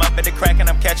 Told her I'm up at the crack and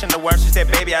I'm catching the worm. She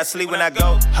said, baby, I sleep when I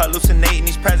go. Hallucinating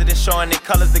these presidents showing their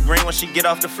colors the green when she get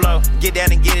off the flow. Get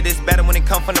down and get it, it's better when it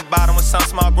come from the bottom. When some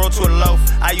small grow to a loaf.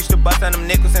 I used to bust on them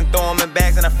nickels and throw them in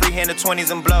bags and I freehand the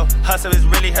 20s and blow. Hustle is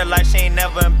really her life, she ain't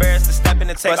never embarrassed to step in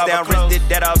and take off her clothes. Wrist did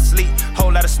that off sleep.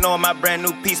 Whole lot of snow in my brand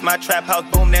new piece. My trap house,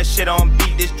 boom, that shit on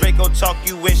beat. This Draco talk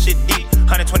you in shit deep.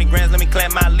 120 grams, let me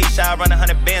clamp my leash. I run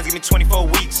 100 bands, give me 24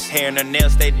 weeks. Hair and her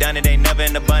nails stay done, it ain't never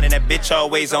in the bun. And that bitch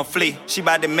always on fleek. She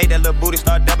bout to make that little booty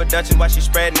start double dutching while she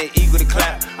spreading it eagle to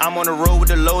clap. I'm on the road with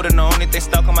the load and the only thing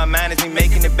stuck on my mind is me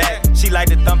making it back. She like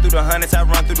to thumb through the hundreds, I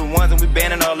run through the ones and we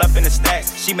banding all up in the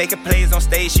stacks. She making plays on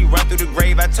stage, she run through the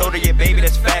grave. I told her, yeah, baby,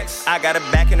 that's facts. I got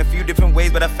her back in a few different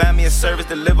ways, but I found me a service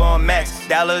to live on max.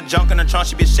 That little junk in her trunk,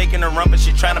 she been shaking her rump, but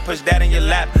she trying to push that in your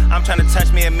lap. I'm trying to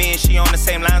touch me and she on the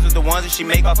same lines with the ones that she she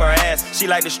make off her ass. She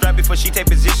like to strap before she take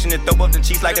position and throw up the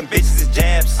cheeks like them bitches is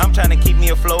jabs. I'm trying to keep me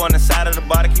a flow on the side of the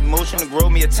bar to keep motion to grow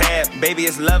me a tab. Baby,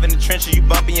 it's love in the trenches, you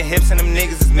bumping your hips and them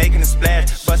niggas is making a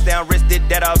splash. Bust down wrist, did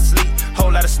that off sleep.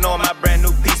 Whole lot of snow on my brand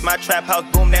new piece. My trap house,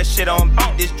 boom, that shit on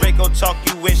beat. This Draco talk,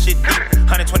 you win shit deep.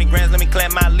 120 grams, let me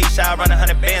clamp my leash. I run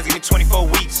 100 bands, give me 24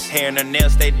 weeks. Hair and her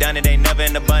nails stay done, it ain't never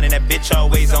in the bun, and that bitch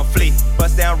always on fleek.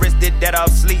 Bust down wrist, did that off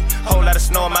sleep. Whole lot of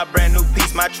snow on my brand new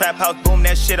piece. My trap house, boom,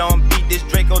 that shit on beat. This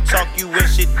Draco talk, you win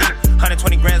shit deep.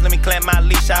 120 grams, let me clamp my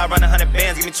leash. I run 100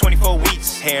 bands, give me 24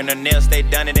 weeks. Hair and her nails stay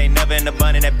done, it ain't never in the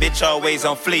bun, and that bitch always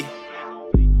on fleek.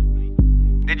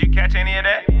 Did you catch any of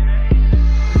that?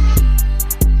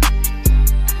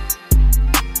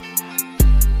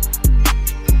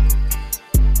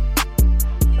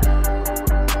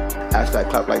 Ass that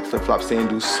clap like flip-flop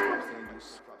sandals.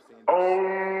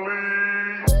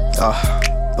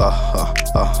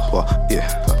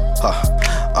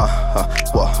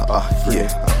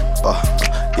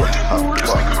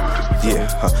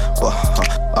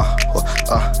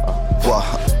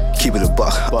 Keep it a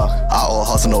buck. I all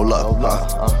hustle, no luck.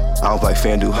 I don't play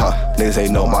FanDuel, Niggas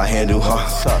ain't know my handle,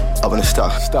 Up in the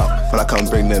stock. When I come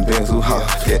bring them bands,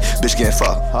 Yeah, bitch getting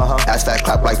fucked. Ass fat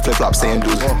clap like flip-flop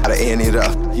sandals. Outta and it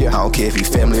up. I don't care if you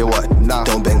family or what.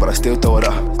 Don't bang, but I still throw it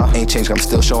up. Ain't changed, I'm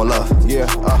still showing love.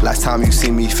 Last time you see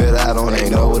me feel that on,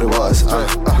 ain't know what it was.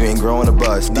 You ain't growing a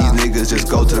buzz. These niggas just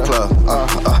go to the club.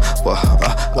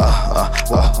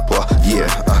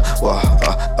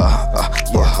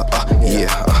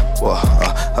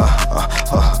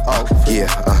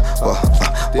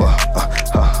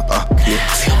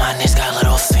 Feel my niggas got a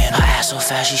little fan. Her ass so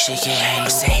fast, she shake your hand.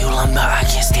 But saying you lumber, I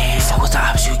can't stand. Fuck with the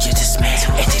ops, you get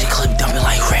dismantled. Empty the clip, dumping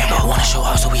like Rambo. Wanna show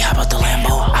off, so we hop out the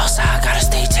Lambo. Outside, gotta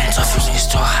stay tense. Tough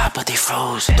niggas talk hot, but they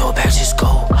froze. Throw it back, just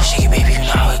go. Shake it, baby, you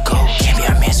know how it go. Can't be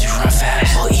our man, so you run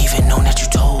fast. Or even know that you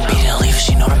told. Beat didn't leave her,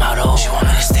 she know the motto. She want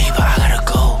me to stay, but I gotta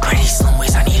go. Pretty slim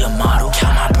waist, I need a model.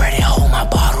 Count my bread and hold my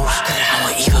bottles. I'm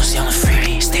with Evo, see on the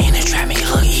freebie. Stay in the trap, make it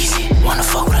look easy. Wanna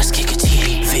fuck with us, kick a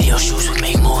TD. Video shoots, we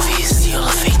make movies. Steal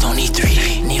a fake, don't need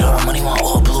 3D. Need all the money, want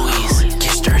all blueies.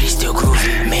 Get sturdy, still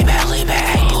groovy. Maybach, lay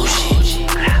back, act bullshit.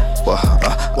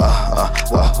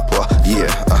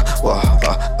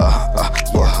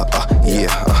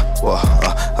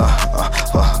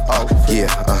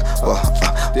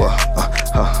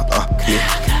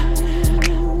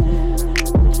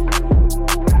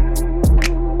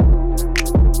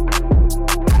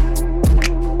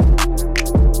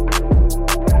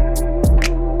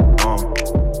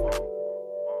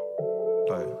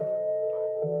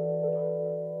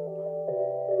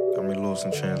 Got me lost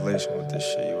in translation with this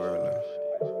shit you heard.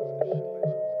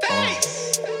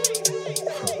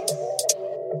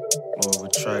 Law of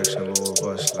attraction, law of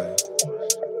us, like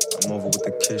I'm over with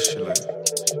the kiss shit, like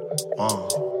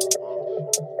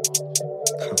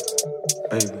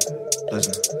baby,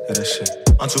 listen, hear that shit.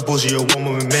 I'm too bougie, a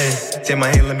woman, man. Take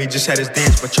my hand, let me just have this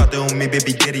dance. But y'all on me,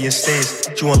 baby, get it in stance.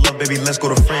 She want love, baby, let's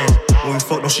go to France. When we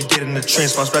fuck, no, she get in the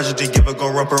trance. My specialty, give her, go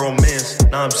rub her own mans.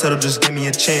 Now I'm settled, just give me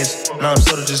a chance. Now I'm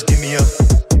settled, just give me a.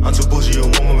 I'm too bougie, a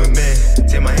woman, man.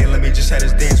 Take my hand, let me just have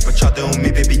this dance. But y'all on me,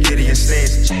 baby, get it in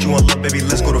stance. She want love, baby,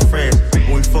 let's go to France.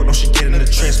 When we fuck, no, she get in the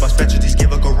trance. My specialty,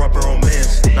 give her, go rub her own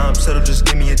mans. Now I'm settled, just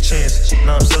give me a chance.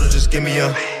 Now I'm settled, just give me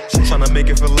a. Tryna make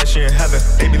it feel like she in heaven.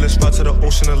 Baby, let's ride to the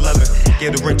Ocean 11.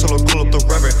 Gave the ring till I call up the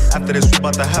reverend. After this, we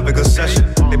bout to have a good session.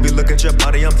 Baby, look at your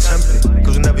body, I'm tempted.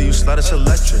 Cause whenever you slide, it's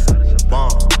electric.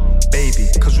 Mom, baby,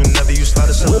 cause whenever you slide,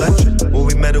 it's electric. When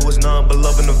we met, it was none but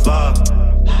love and the vibe.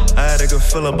 I had a good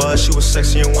feeling, but she was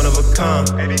sexy and one of a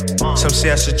kind. Some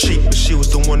say I should cheat, but she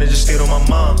was the one that just stayed on my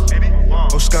mind.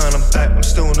 Oh, Sky, I'm back, I'm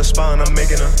still in the spot, and I'm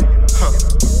making her,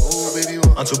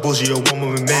 I'm too bougie, a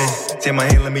woman with man. Take my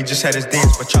hand, let me just have this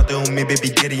dance. But y'all on me, baby,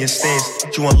 get it in stance.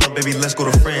 She want love, baby, let's go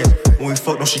to France. When we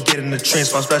fuck, no, she get in the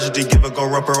trance. My specialty, give her, go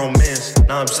rub her own mans.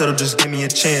 Now I'm settled, just give me a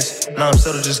chance. Now I'm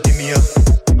settled, just give me a.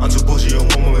 I'm too bougie, a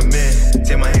woman with man.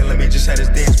 Take my hand, let me just have this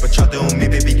dance. But y'all on me,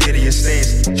 baby, get it in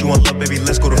stance. She want love, baby,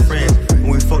 let's go to France.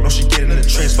 When we fuck, no, she get in the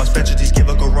trance. My specialties, give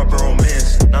her, go rub her own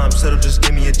mans. Now I'm settled, just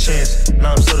give me a chance.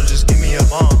 Now I'm settled, just give me a.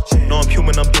 No, I'm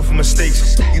human, I'm built for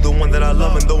mistakes. You the one that I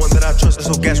love and the one that I trust.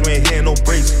 So gas, we ain't here, no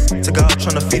brakes. Took her out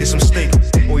tryna feed her some steak.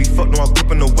 When we fuck, no, I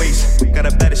grip in the waist. Got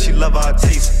a bad, she love how I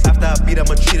taste. After I beat,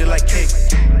 I'ma treat it like cake.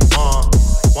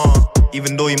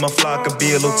 Even though you my fly, I could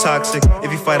be a little toxic. If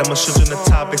you fight, I'ma shoot you in the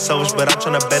topic. Selfish, but I'm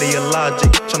tryna better your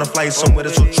logic. Tryna fly you somewhere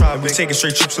that's so tropic. We taking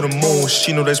straight trips to the moon.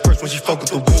 She know that's perks when she fuck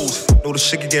with the rules. Know the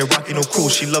shit can get rocky, no cool.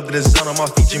 She love the design on my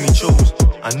feet, Jimmy Choo's.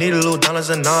 I need a little dollars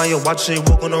an hour. Watch her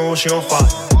walk on her own, she on fire.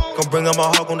 gon' bring up my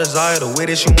heart, gon' desire the way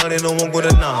that she want it, no one go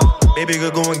deny. Baby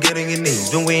girl, go and get on your knees.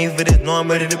 Been waiting for this, know I'm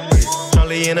ready to breathe.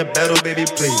 Charlie in a battle, baby,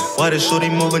 please. Why the shorty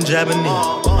moving Japanese?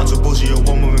 I'm too bougie, a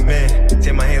one-woman man.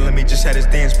 Take my hand, let me just have this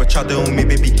dance. But chop on me,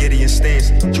 baby, get in stance.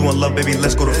 You want love, baby,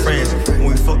 let's go to France. When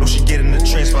we fuck, no, she get in the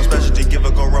trance. My specialty, give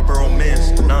her, go rub her own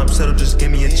mans. Now I'm settled, just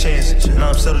give me a chance. Now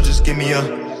I'm settled, just give me a...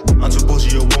 I'm too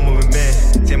bougie, a one-woman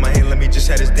man. Take my hand, let me just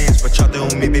have this dance. But chop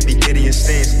on me, baby, get in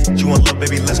stance. You want love,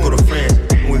 baby, let's go to France.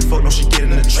 When we fuck, no, she get in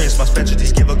the trance. My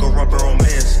specialty, give her, go rub her own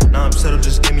mans. Now I'm settled,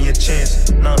 just give me a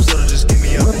chance. Now I'm settled, just give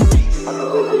me a...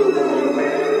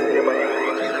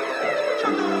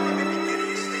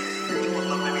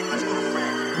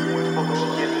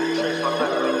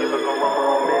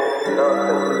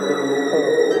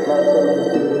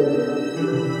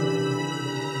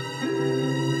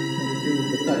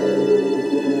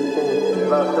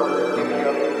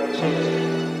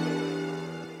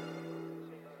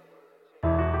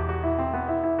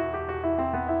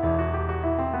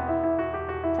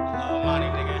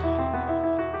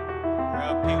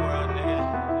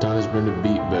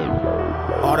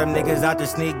 All them niggas out there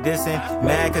sneak dissing,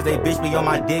 mad cause they bitch me on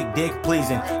my dick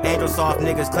pleasing. Angel soft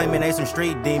niggas claiming they some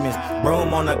street demons.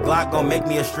 Broom on the Glock gon' make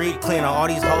me a street cleaner. All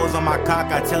these hoes on my cock,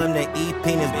 I tell him to eat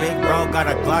penis. Big bro got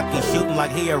a Glock, he shooting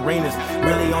like he arenas.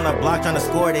 Really on the block trying to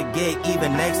score to get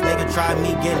even. Next nigga try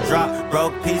me getting dropped,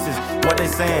 broke pieces. What they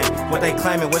saying, what they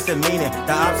claiming, what's the meaning?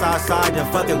 The ops outside, then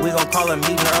fuck it, we gon' call a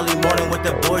meeting early morning with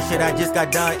the bullshit I just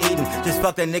got done eating. Just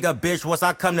fuck that nigga bitch once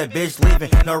I come to bitch leaving.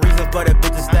 No reason for the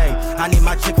bitch to stay. I need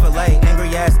my Chick-fil-A,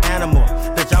 angry ass animal.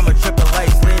 Bitch, I'm a AAA,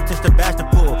 slid to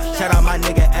Sebastopol. Shout out my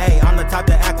nigga A, I'm the type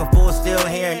to act a fool, still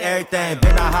hearing everything.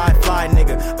 Been a high fly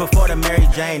nigga, before the Mary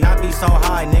Jane. I be so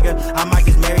high nigga, I might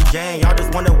get Mary Jane. Y'all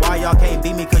just wonder why y'all can't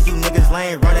beat me, cause you niggas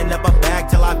lame. Running up a bag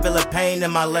till I feel a pain in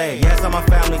my leg. Yes, I'm a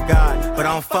family guy, but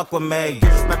I don't fuck with Meg.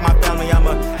 Disrespect my family,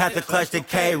 I'ma have to clutch the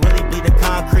K. Really bleed the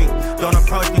concrete, don't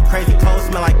approach me crazy, clothes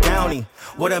smell like Downey.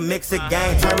 With a mix of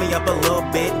gang, turn me up a little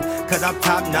bit, cause I'm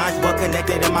top notch, well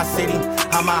connected in my city.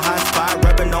 I'm a hot spot,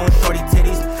 rubbing on shorty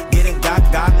titties. Getting got,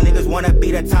 niggas wanna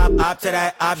be the top op to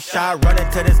that op shot. Running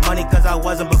to this money cause I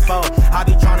wasn't before. I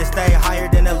be trying to stay higher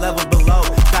than the levels below.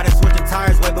 Gotta switch the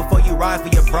tires way before you ride for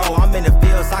your bro. I'm in the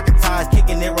field, soccer ties,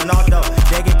 kicking it Ronaldo.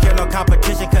 They get killed, no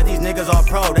competition cause these niggas all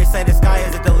pro. They say the sky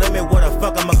isn't the limit, where the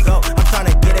fuck I'ma go? I'm trying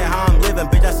to get it how I'm living,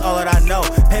 bitch, that's all that I know.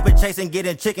 Paper chasing,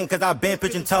 getting chicken cause I been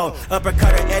pitching toe.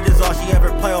 Uppercut her edges, all she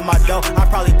ever play on my dough. I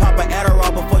probably pop an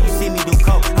Adderall before you see me do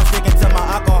coke. I'm sticking to my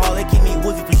alcohol, it keep me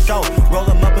woozy for show. Roll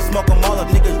them up and smoke them all. If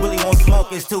niggas really won't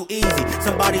smoke, it's too easy.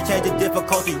 Somebody change the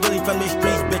difficulty, really from the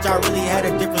streets, bitch. I really had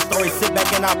a different story. Sit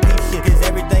back and I peep shit, cause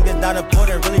everything is not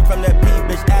important. Really from that peep,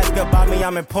 bitch. Ask about me,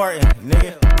 I'm important,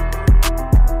 nigga.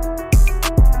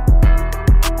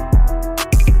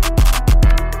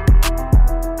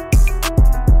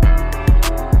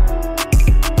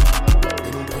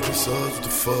 Sides with the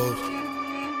fuck.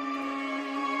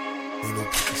 Ain't no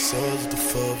picking sides with the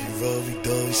fuck. We rub, we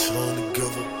done, we slung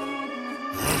together.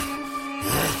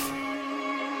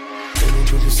 Ain't no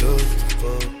picking sides with the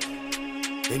fuck.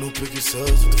 Ain't no picking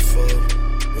sides with the fuck.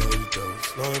 Rub, we done, we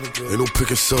slung together. Ain't no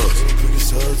picking sides. Ain't no picking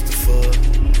sides with the fuck.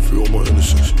 Free all my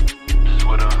innocence.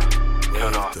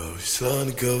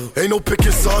 Ain't no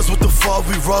picking sides with the 5,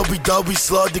 we ride, we die, we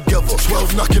slide together.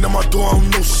 12 knocking at my door, I don't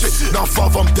know shit. Now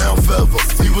 5, I'm down forever.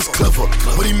 He was clever,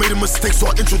 but he made a mistake, so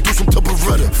I introduced him to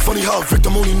Beretta. Funny how a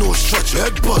victim only know a stretcher.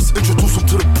 Head bust, introduce him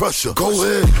to the pressure. Go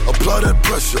ahead, apply that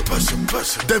pressure.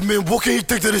 Dead man walking, he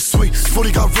think that it's sweet.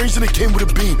 40 got range and it came with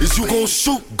a beam. Is you gon'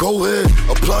 shoot? Go ahead,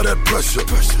 apply that pressure.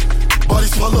 Body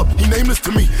swell up, he nameless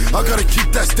to me. I gotta keep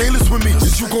that stainless with me.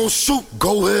 Is you gon' shoot?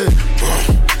 Go ahead.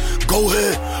 Go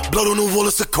ahead, blood on the wall,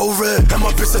 it's a cold red. And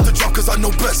my bitch at the drop cause I know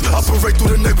best. Operate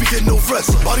through the neck, we get no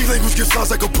rest. Body language gives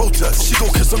sounds like a protest. She gon'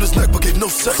 kiss on his neck but gave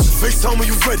no sex. FaceTime when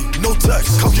you ready, no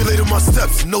text. Calculated my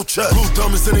steps, no check. Blue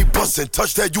diamonds and they bustin',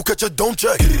 touch that, you catch a don't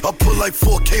check. I put like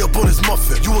 4K up on his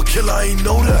muffin. You a killer, I ain't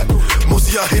know that.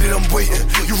 Most of y'all hate it, I'm waiting.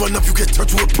 You run up, you get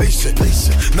turned to a patient.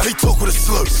 Now he talk with a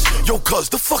slur. Yo cuz,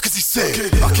 the fuck is he saying?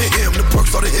 I can't hear him, the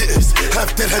perks are the hitters.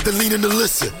 Half dead, had to lean in to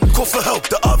listen. Call for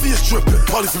help, the obvious drippin'.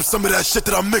 Probably from some of that shit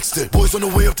that I mixed in. Boys on the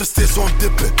way up the stairs, so I'm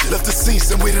dipping. Left the scene,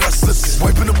 same way that I slipped it.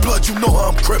 Wiping the blood, you know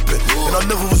how I'm crippin'. And I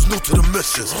never was new to the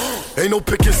missions. Ain't no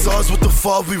picking sides with the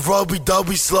 5, we ride, we die,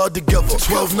 we slide together.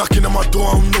 12 knocking at my door,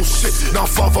 I don't know shit. Now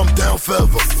 5, I'm down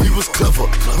forever. He was clever,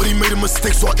 but he made a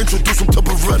mistake, so I introduced him to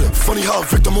Beretta. Funny how a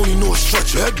victim only know a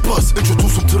stretcher. Head bust,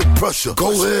 introduce him to the pressure.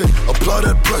 Go ahead, apply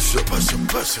that pressure.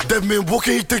 Dead man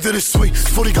walking, he think that it's sweet.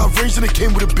 40 got range and it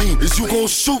came with a beam. Is you gon'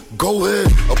 shoot? Go ahead,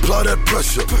 apply that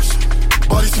pressure.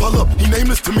 Bodies pile up, he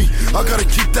nameless to me. I gotta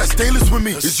keep that stainless with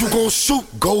me. Is you gon' shoot?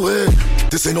 Go ahead.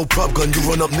 This ain't no prop gun. You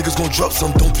run up, niggas gon' drop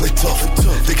some. Don't play tough.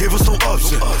 They gave us no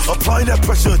option. Applying that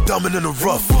pressure, a diamond in the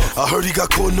rough. I heard he got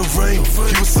caught in the rain.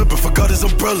 He was slipping, forgot his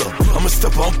umbrella. I'm a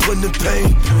stepper, I'm putting in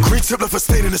pain. Green tip left a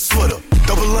stain in his sweater.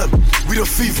 Double M, we the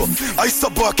fever. Ice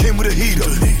up, I came with a heater.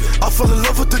 I fell in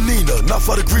love with the Nina. Not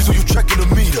 5 degrees when you checking the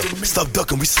meter. Stop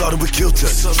ducking, we sliding with kill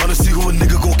test. Tryna see who a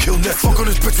nigga gon' kill next. Fuck on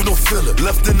this bitch with no feeling.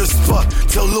 Left in the spot,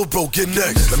 tell Lil Bro get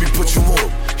next. Let me put you on.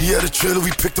 He had a trailer,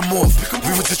 we picked him off.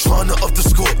 We were just trying to up the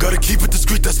score. Gotta keep it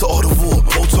discreet, that's the art of war.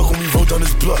 Won't talk when we roll down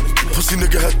his blood. Pussy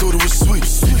nigga had thought it was sweet.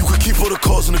 You could keep all the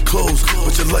cars and the clothes,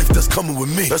 but your life that's coming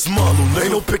with me. That's Marlon.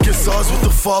 Ain't no picking sides with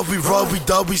the 5. We ride, we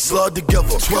die, we slide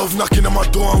together. 12 knocking at my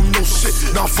door, I don't know shit.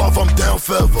 Now 5, I'm down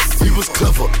forever. He was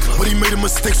clever, but he made a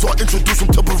mistake, so I introduced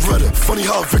him to Beretta. Funny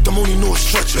how a victim only know a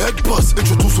stretcher. Head bust,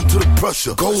 introduce him to the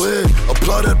pressure. Go ahead,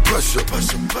 apply that pressure.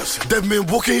 That man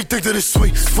walking, he think that it's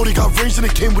sweet. 40 got range and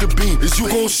it came with a beam. Is you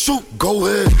gon' shoot? Go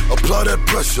ahead, apply that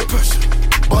pressure.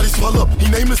 Bodies pile up, he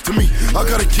nameless to me. I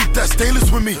gotta keep that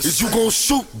stainless with me. Is you gon'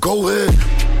 shoot? Go ahead.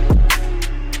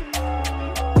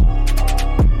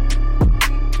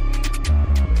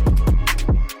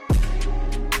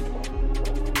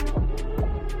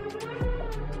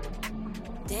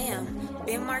 Damn,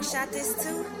 Ben Mark shot this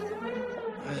too?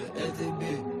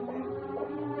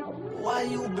 Why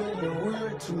you bring the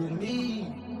word to me?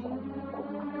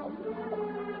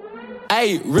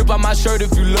 Hey, rip out my shirt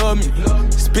if you love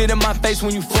me. Spit in my face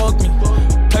when you fuck me.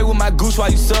 Play with my goose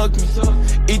while you suck me.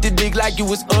 Eat the dick like it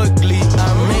was ugly.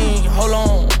 I mean, hold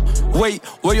on. Wait,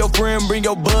 where your friend bring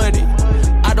your buddy?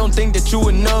 I don't think that you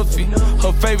enoughy.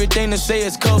 Her favorite thing to say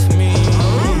is cuff me.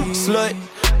 Slut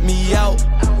me out.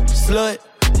 Slut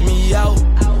me out.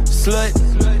 Slut,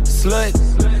 slut,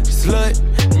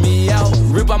 slut me out.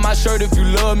 Rip out my shirt if you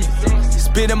love me.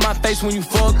 Spit in my face when you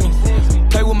fuck me.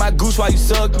 Play with my goose while you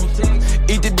suck me.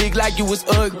 Eat the dick like it was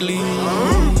ugly.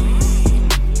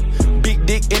 Big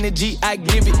dick energy, I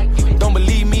give it. Don't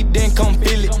believe me, then come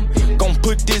feel it. Gon'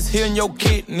 put this here in your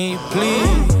kidney,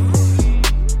 please.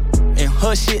 And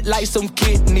her shit like some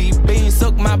kidney beans.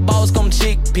 Suck my balls, come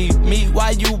chickpea me.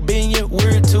 Why you being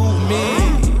weird to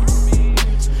me?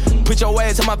 Put your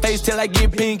ass in my face till I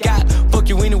get pink eye. Fuck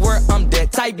you anywhere, I'm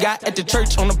that type guy. At the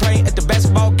church, on the plane, at the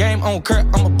basketball game, on Kurt,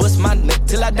 I'ma bust my nut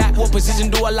till I die. What position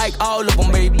do I like? All of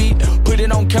them, baby. Put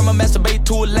it on camera, masturbate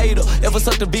to it later. Ever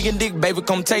sucked a vegan dick, baby,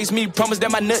 come taste me. Promise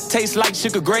that my nut tastes like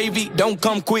sugar gravy. Don't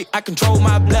come quick, I control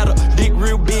my bladder. Dick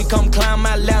real big, come climb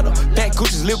my ladder. Fat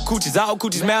coochies, lip coochies, all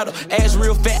coochies matter. Ass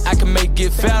real fat, I can make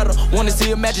it fatter. Wanna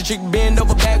see a magic trick bend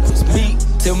over backwards. Meat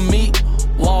to meat.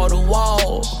 Wall to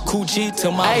wall, coochie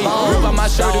to my ball. Rip out my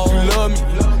shirt if you love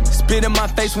me. Spit in my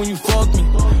face when you fuck me.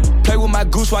 Play with my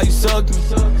goose while you suck me.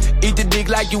 Eat the dick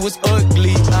like it was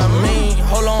ugly. I mean,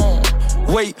 hold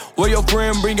on. Wait, where your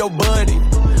friend bring your buddy?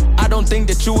 I don't think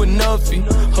that you enoughy.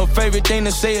 Her favorite thing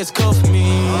to say is cuff me.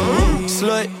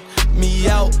 Slut me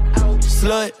out.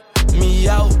 Slut me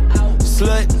out.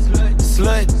 Slut,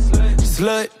 slut,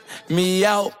 slut me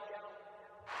out.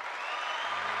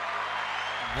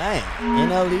 Man,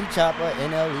 NLE Chopper,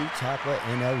 NLE Chopper,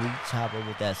 NLE Chopper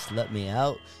with that Slut Me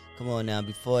Out. Come on now.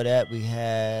 Before that, we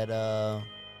had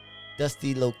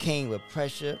Dusty Locane with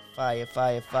Pressure. Fire,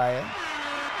 fire, fire.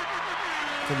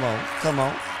 Come on, come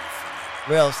on.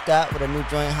 Rail Scott with a new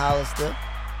joint, Hollister.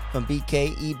 From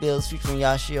BK, E-Bills featuring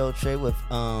Yashio Trey with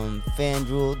Fan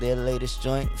Drool, their latest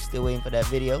joint. Still waiting for that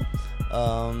video.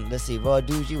 Let's see, Raw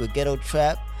Doogie with Ghetto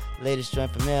Trap. Latest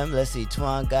joint from him. Let's see,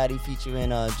 Twan Gotti featuring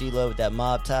G-Lo with that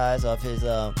Mob Ties off his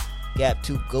Gap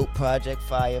 2 GOAT project.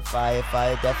 Fire, fire,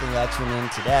 fire. Definitely y'all tune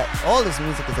into that. All this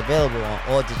music is available on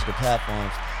all digital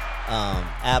platforms.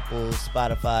 Apple,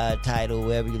 Spotify, Tidal,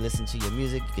 wherever you listen to your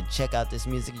music. You can check out this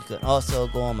music. You can also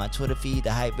go on my Twitter feed,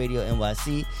 the Hype Radio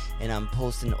NYC, and I'm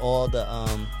posting all the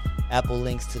Apple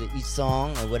links to each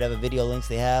song and whatever video links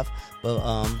they have.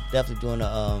 But definitely doing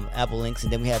the Apple links.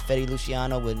 And then we have Fetty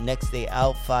Luciano with Next Day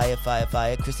Out, Fire, Fire,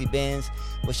 Fire. Chrissy Benz,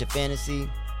 What's Your Fantasy?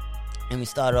 And we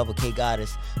started off with K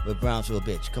Goddess with Brownsville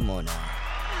Bitch. Come on now.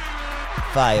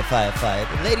 Fire, fire, fire.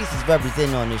 The ladies is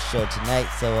representing on this show tonight.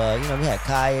 So, we had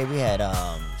Kaya, we had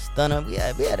Stunner, we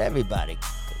had everybody.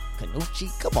 Kanuchi,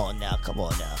 come on now.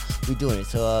 We doing it.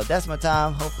 So that's my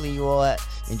time. Hopefully you all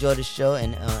enjoy the show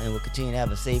and we'll continue to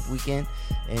have a safe weekend.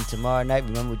 And tomorrow night,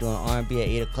 remember we're doing R&B at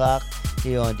 8 o'clock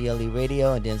here on DLE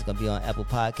Radio, and then it's going to be on Apple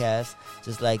Podcasts,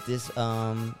 just like this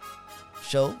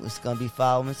show. It's going to be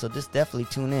following, so just definitely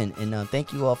tune in. And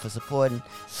thank you all for supporting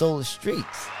Solar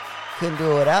Streets. Couldn't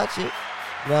do it without you.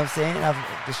 You know what I'm saying?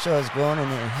 The show has grown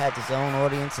and it has its own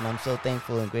audience, and I'm so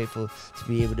thankful and grateful to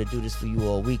be able to do this for you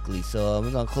all weekly. So we're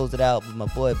going to close it out with my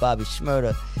boy Bobby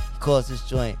Shmurda. He calls this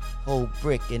joint Whole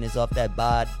Brick, and it's off that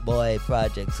Bad Boy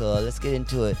project. So let's get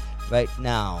into it right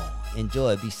now.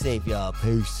 Enjoy. Be safe, y'all.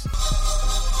 Peace.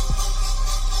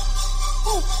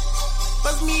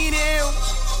 Bust me down.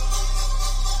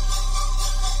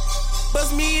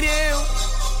 Bust me down.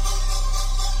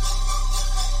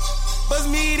 Bust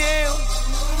me down.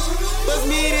 Bust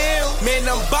me down. Man,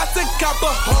 I'm about to cop a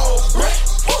whole brick.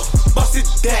 Bust it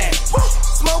down.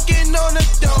 Smoking on the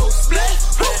dope split.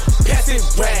 Pass it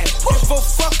round. Give a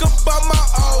fuck about my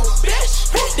old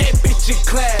bitch. That bitch in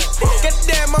class.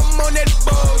 Goddamn, I'm on that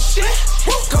bullshit.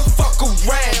 Come fuck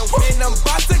around. Man, I'm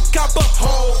about to cop a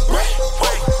whole brick.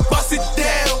 Bust it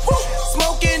down.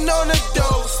 Smoking on the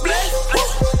dope split.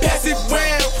 Pass it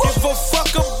round. Give a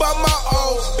fuck about my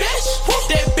old bitch.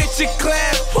 That bitch in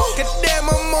class. Goddamn,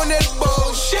 I'm on that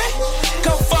bullshit.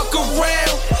 Come fuck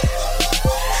around.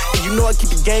 And you know I keep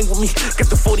the gang with me. Got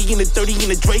the 40 and the 30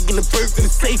 and the Drake and the Birds and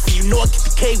the safe. And you know I keep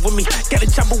the K with me. Got a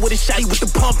chopper with a shotty with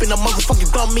the pump and a motherfucking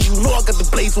gun me. You know I got the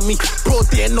blaze with me. Bro,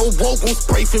 there no woe gon'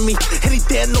 spray for me. Any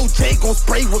there no J gon'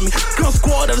 spray with me. Gun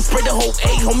squad, I'll spray the whole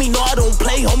A, homie. No, I don't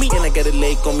play, homie. And I got a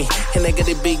leg on me. And I got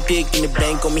a big dick in the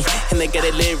bank on me. And I got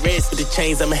a leg rest with the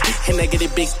chains on me. And I got a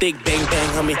big stick, bang, bang,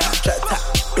 homie. Trap top.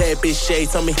 Bad bitch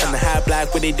shades on me. On the high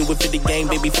block where they do it for the game,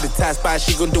 baby. For the top spot,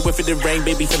 she gon' do it for the rain,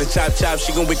 baby. For the chop chop,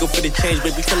 she gon' wiggle for the change,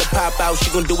 baby. Till it pop out, she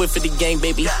gon' do it for the game,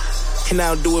 baby. And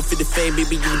I don't do it for the fame,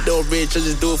 baby. You don't rich, I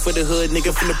just do it for the hood,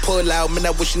 nigga. Finna pull out, man.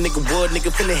 I wish a nigga would,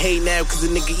 nigga. Finna hate now, cause the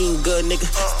nigga eating good, nigga.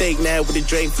 Steak now with a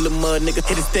drain full of mud, nigga.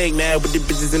 Hit a steak now with the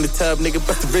bitches in the tub, nigga.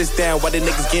 Bust the wrist down while the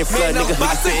niggas getting flood, nigga.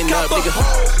 Nigga sitting up, nigga.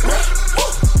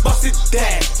 Bust it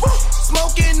down.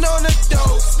 Smoking on the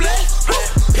dope split.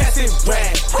 Pass it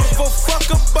round. Give a fuck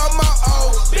about my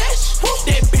old bitch.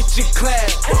 That bitch in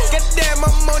class. Goddamn,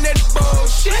 I'm on that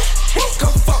bullshit.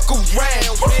 Come fuck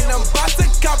around. Man, I'm about to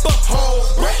cop a whole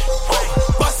brick.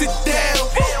 Bust it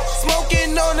down.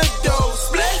 Smoking on the dope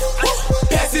split.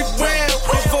 Pass it round.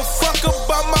 Give a fuck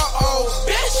about my old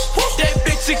bitch. That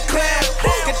bitch in class.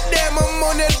 Goddamn, I'm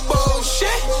on that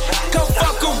bullshit. Come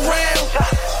fuck around.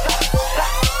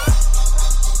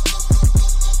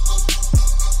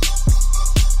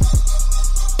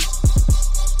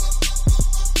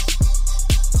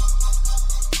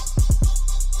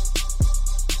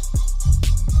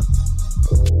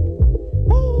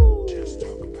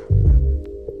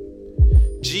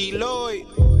 G Lloyd,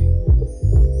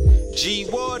 G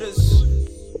Waters,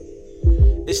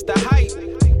 it's the hype.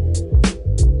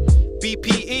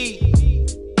 BPE,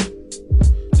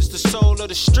 it's the soul of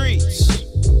the streets.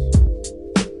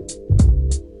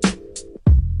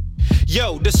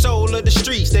 Yo, the soul of the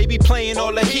streets, they be playing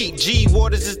all the heat. G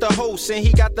Waters is the host and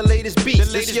he got the latest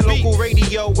beats. This your local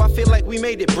radio, I feel like we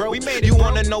made it, bro. You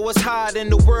wanna know what's hot in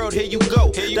the world, here you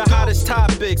go. The hottest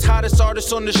topics, hottest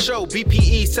artists on the show.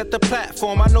 BPE set the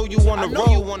platform, I know you wanna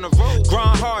roll.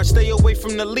 Grind hard, stay away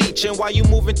from the leech. And while you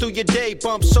moving through your day,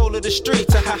 bump soul of the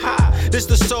streets. This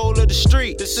the soul of the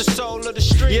street. This the soul of the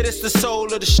street. Yeah, this the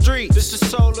soul of the street. This the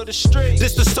soul of the street.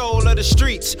 This the soul of the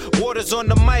streets. Waters on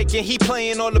the mic and he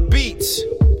playing all the beats.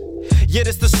 Yeah,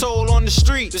 this the soul on the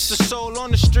street. This the soul on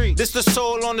the street. This the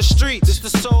soul on the street. This the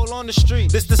soul on the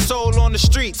street. This the soul on the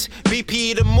streets.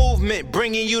 BP the movement,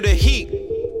 bringing you the heat.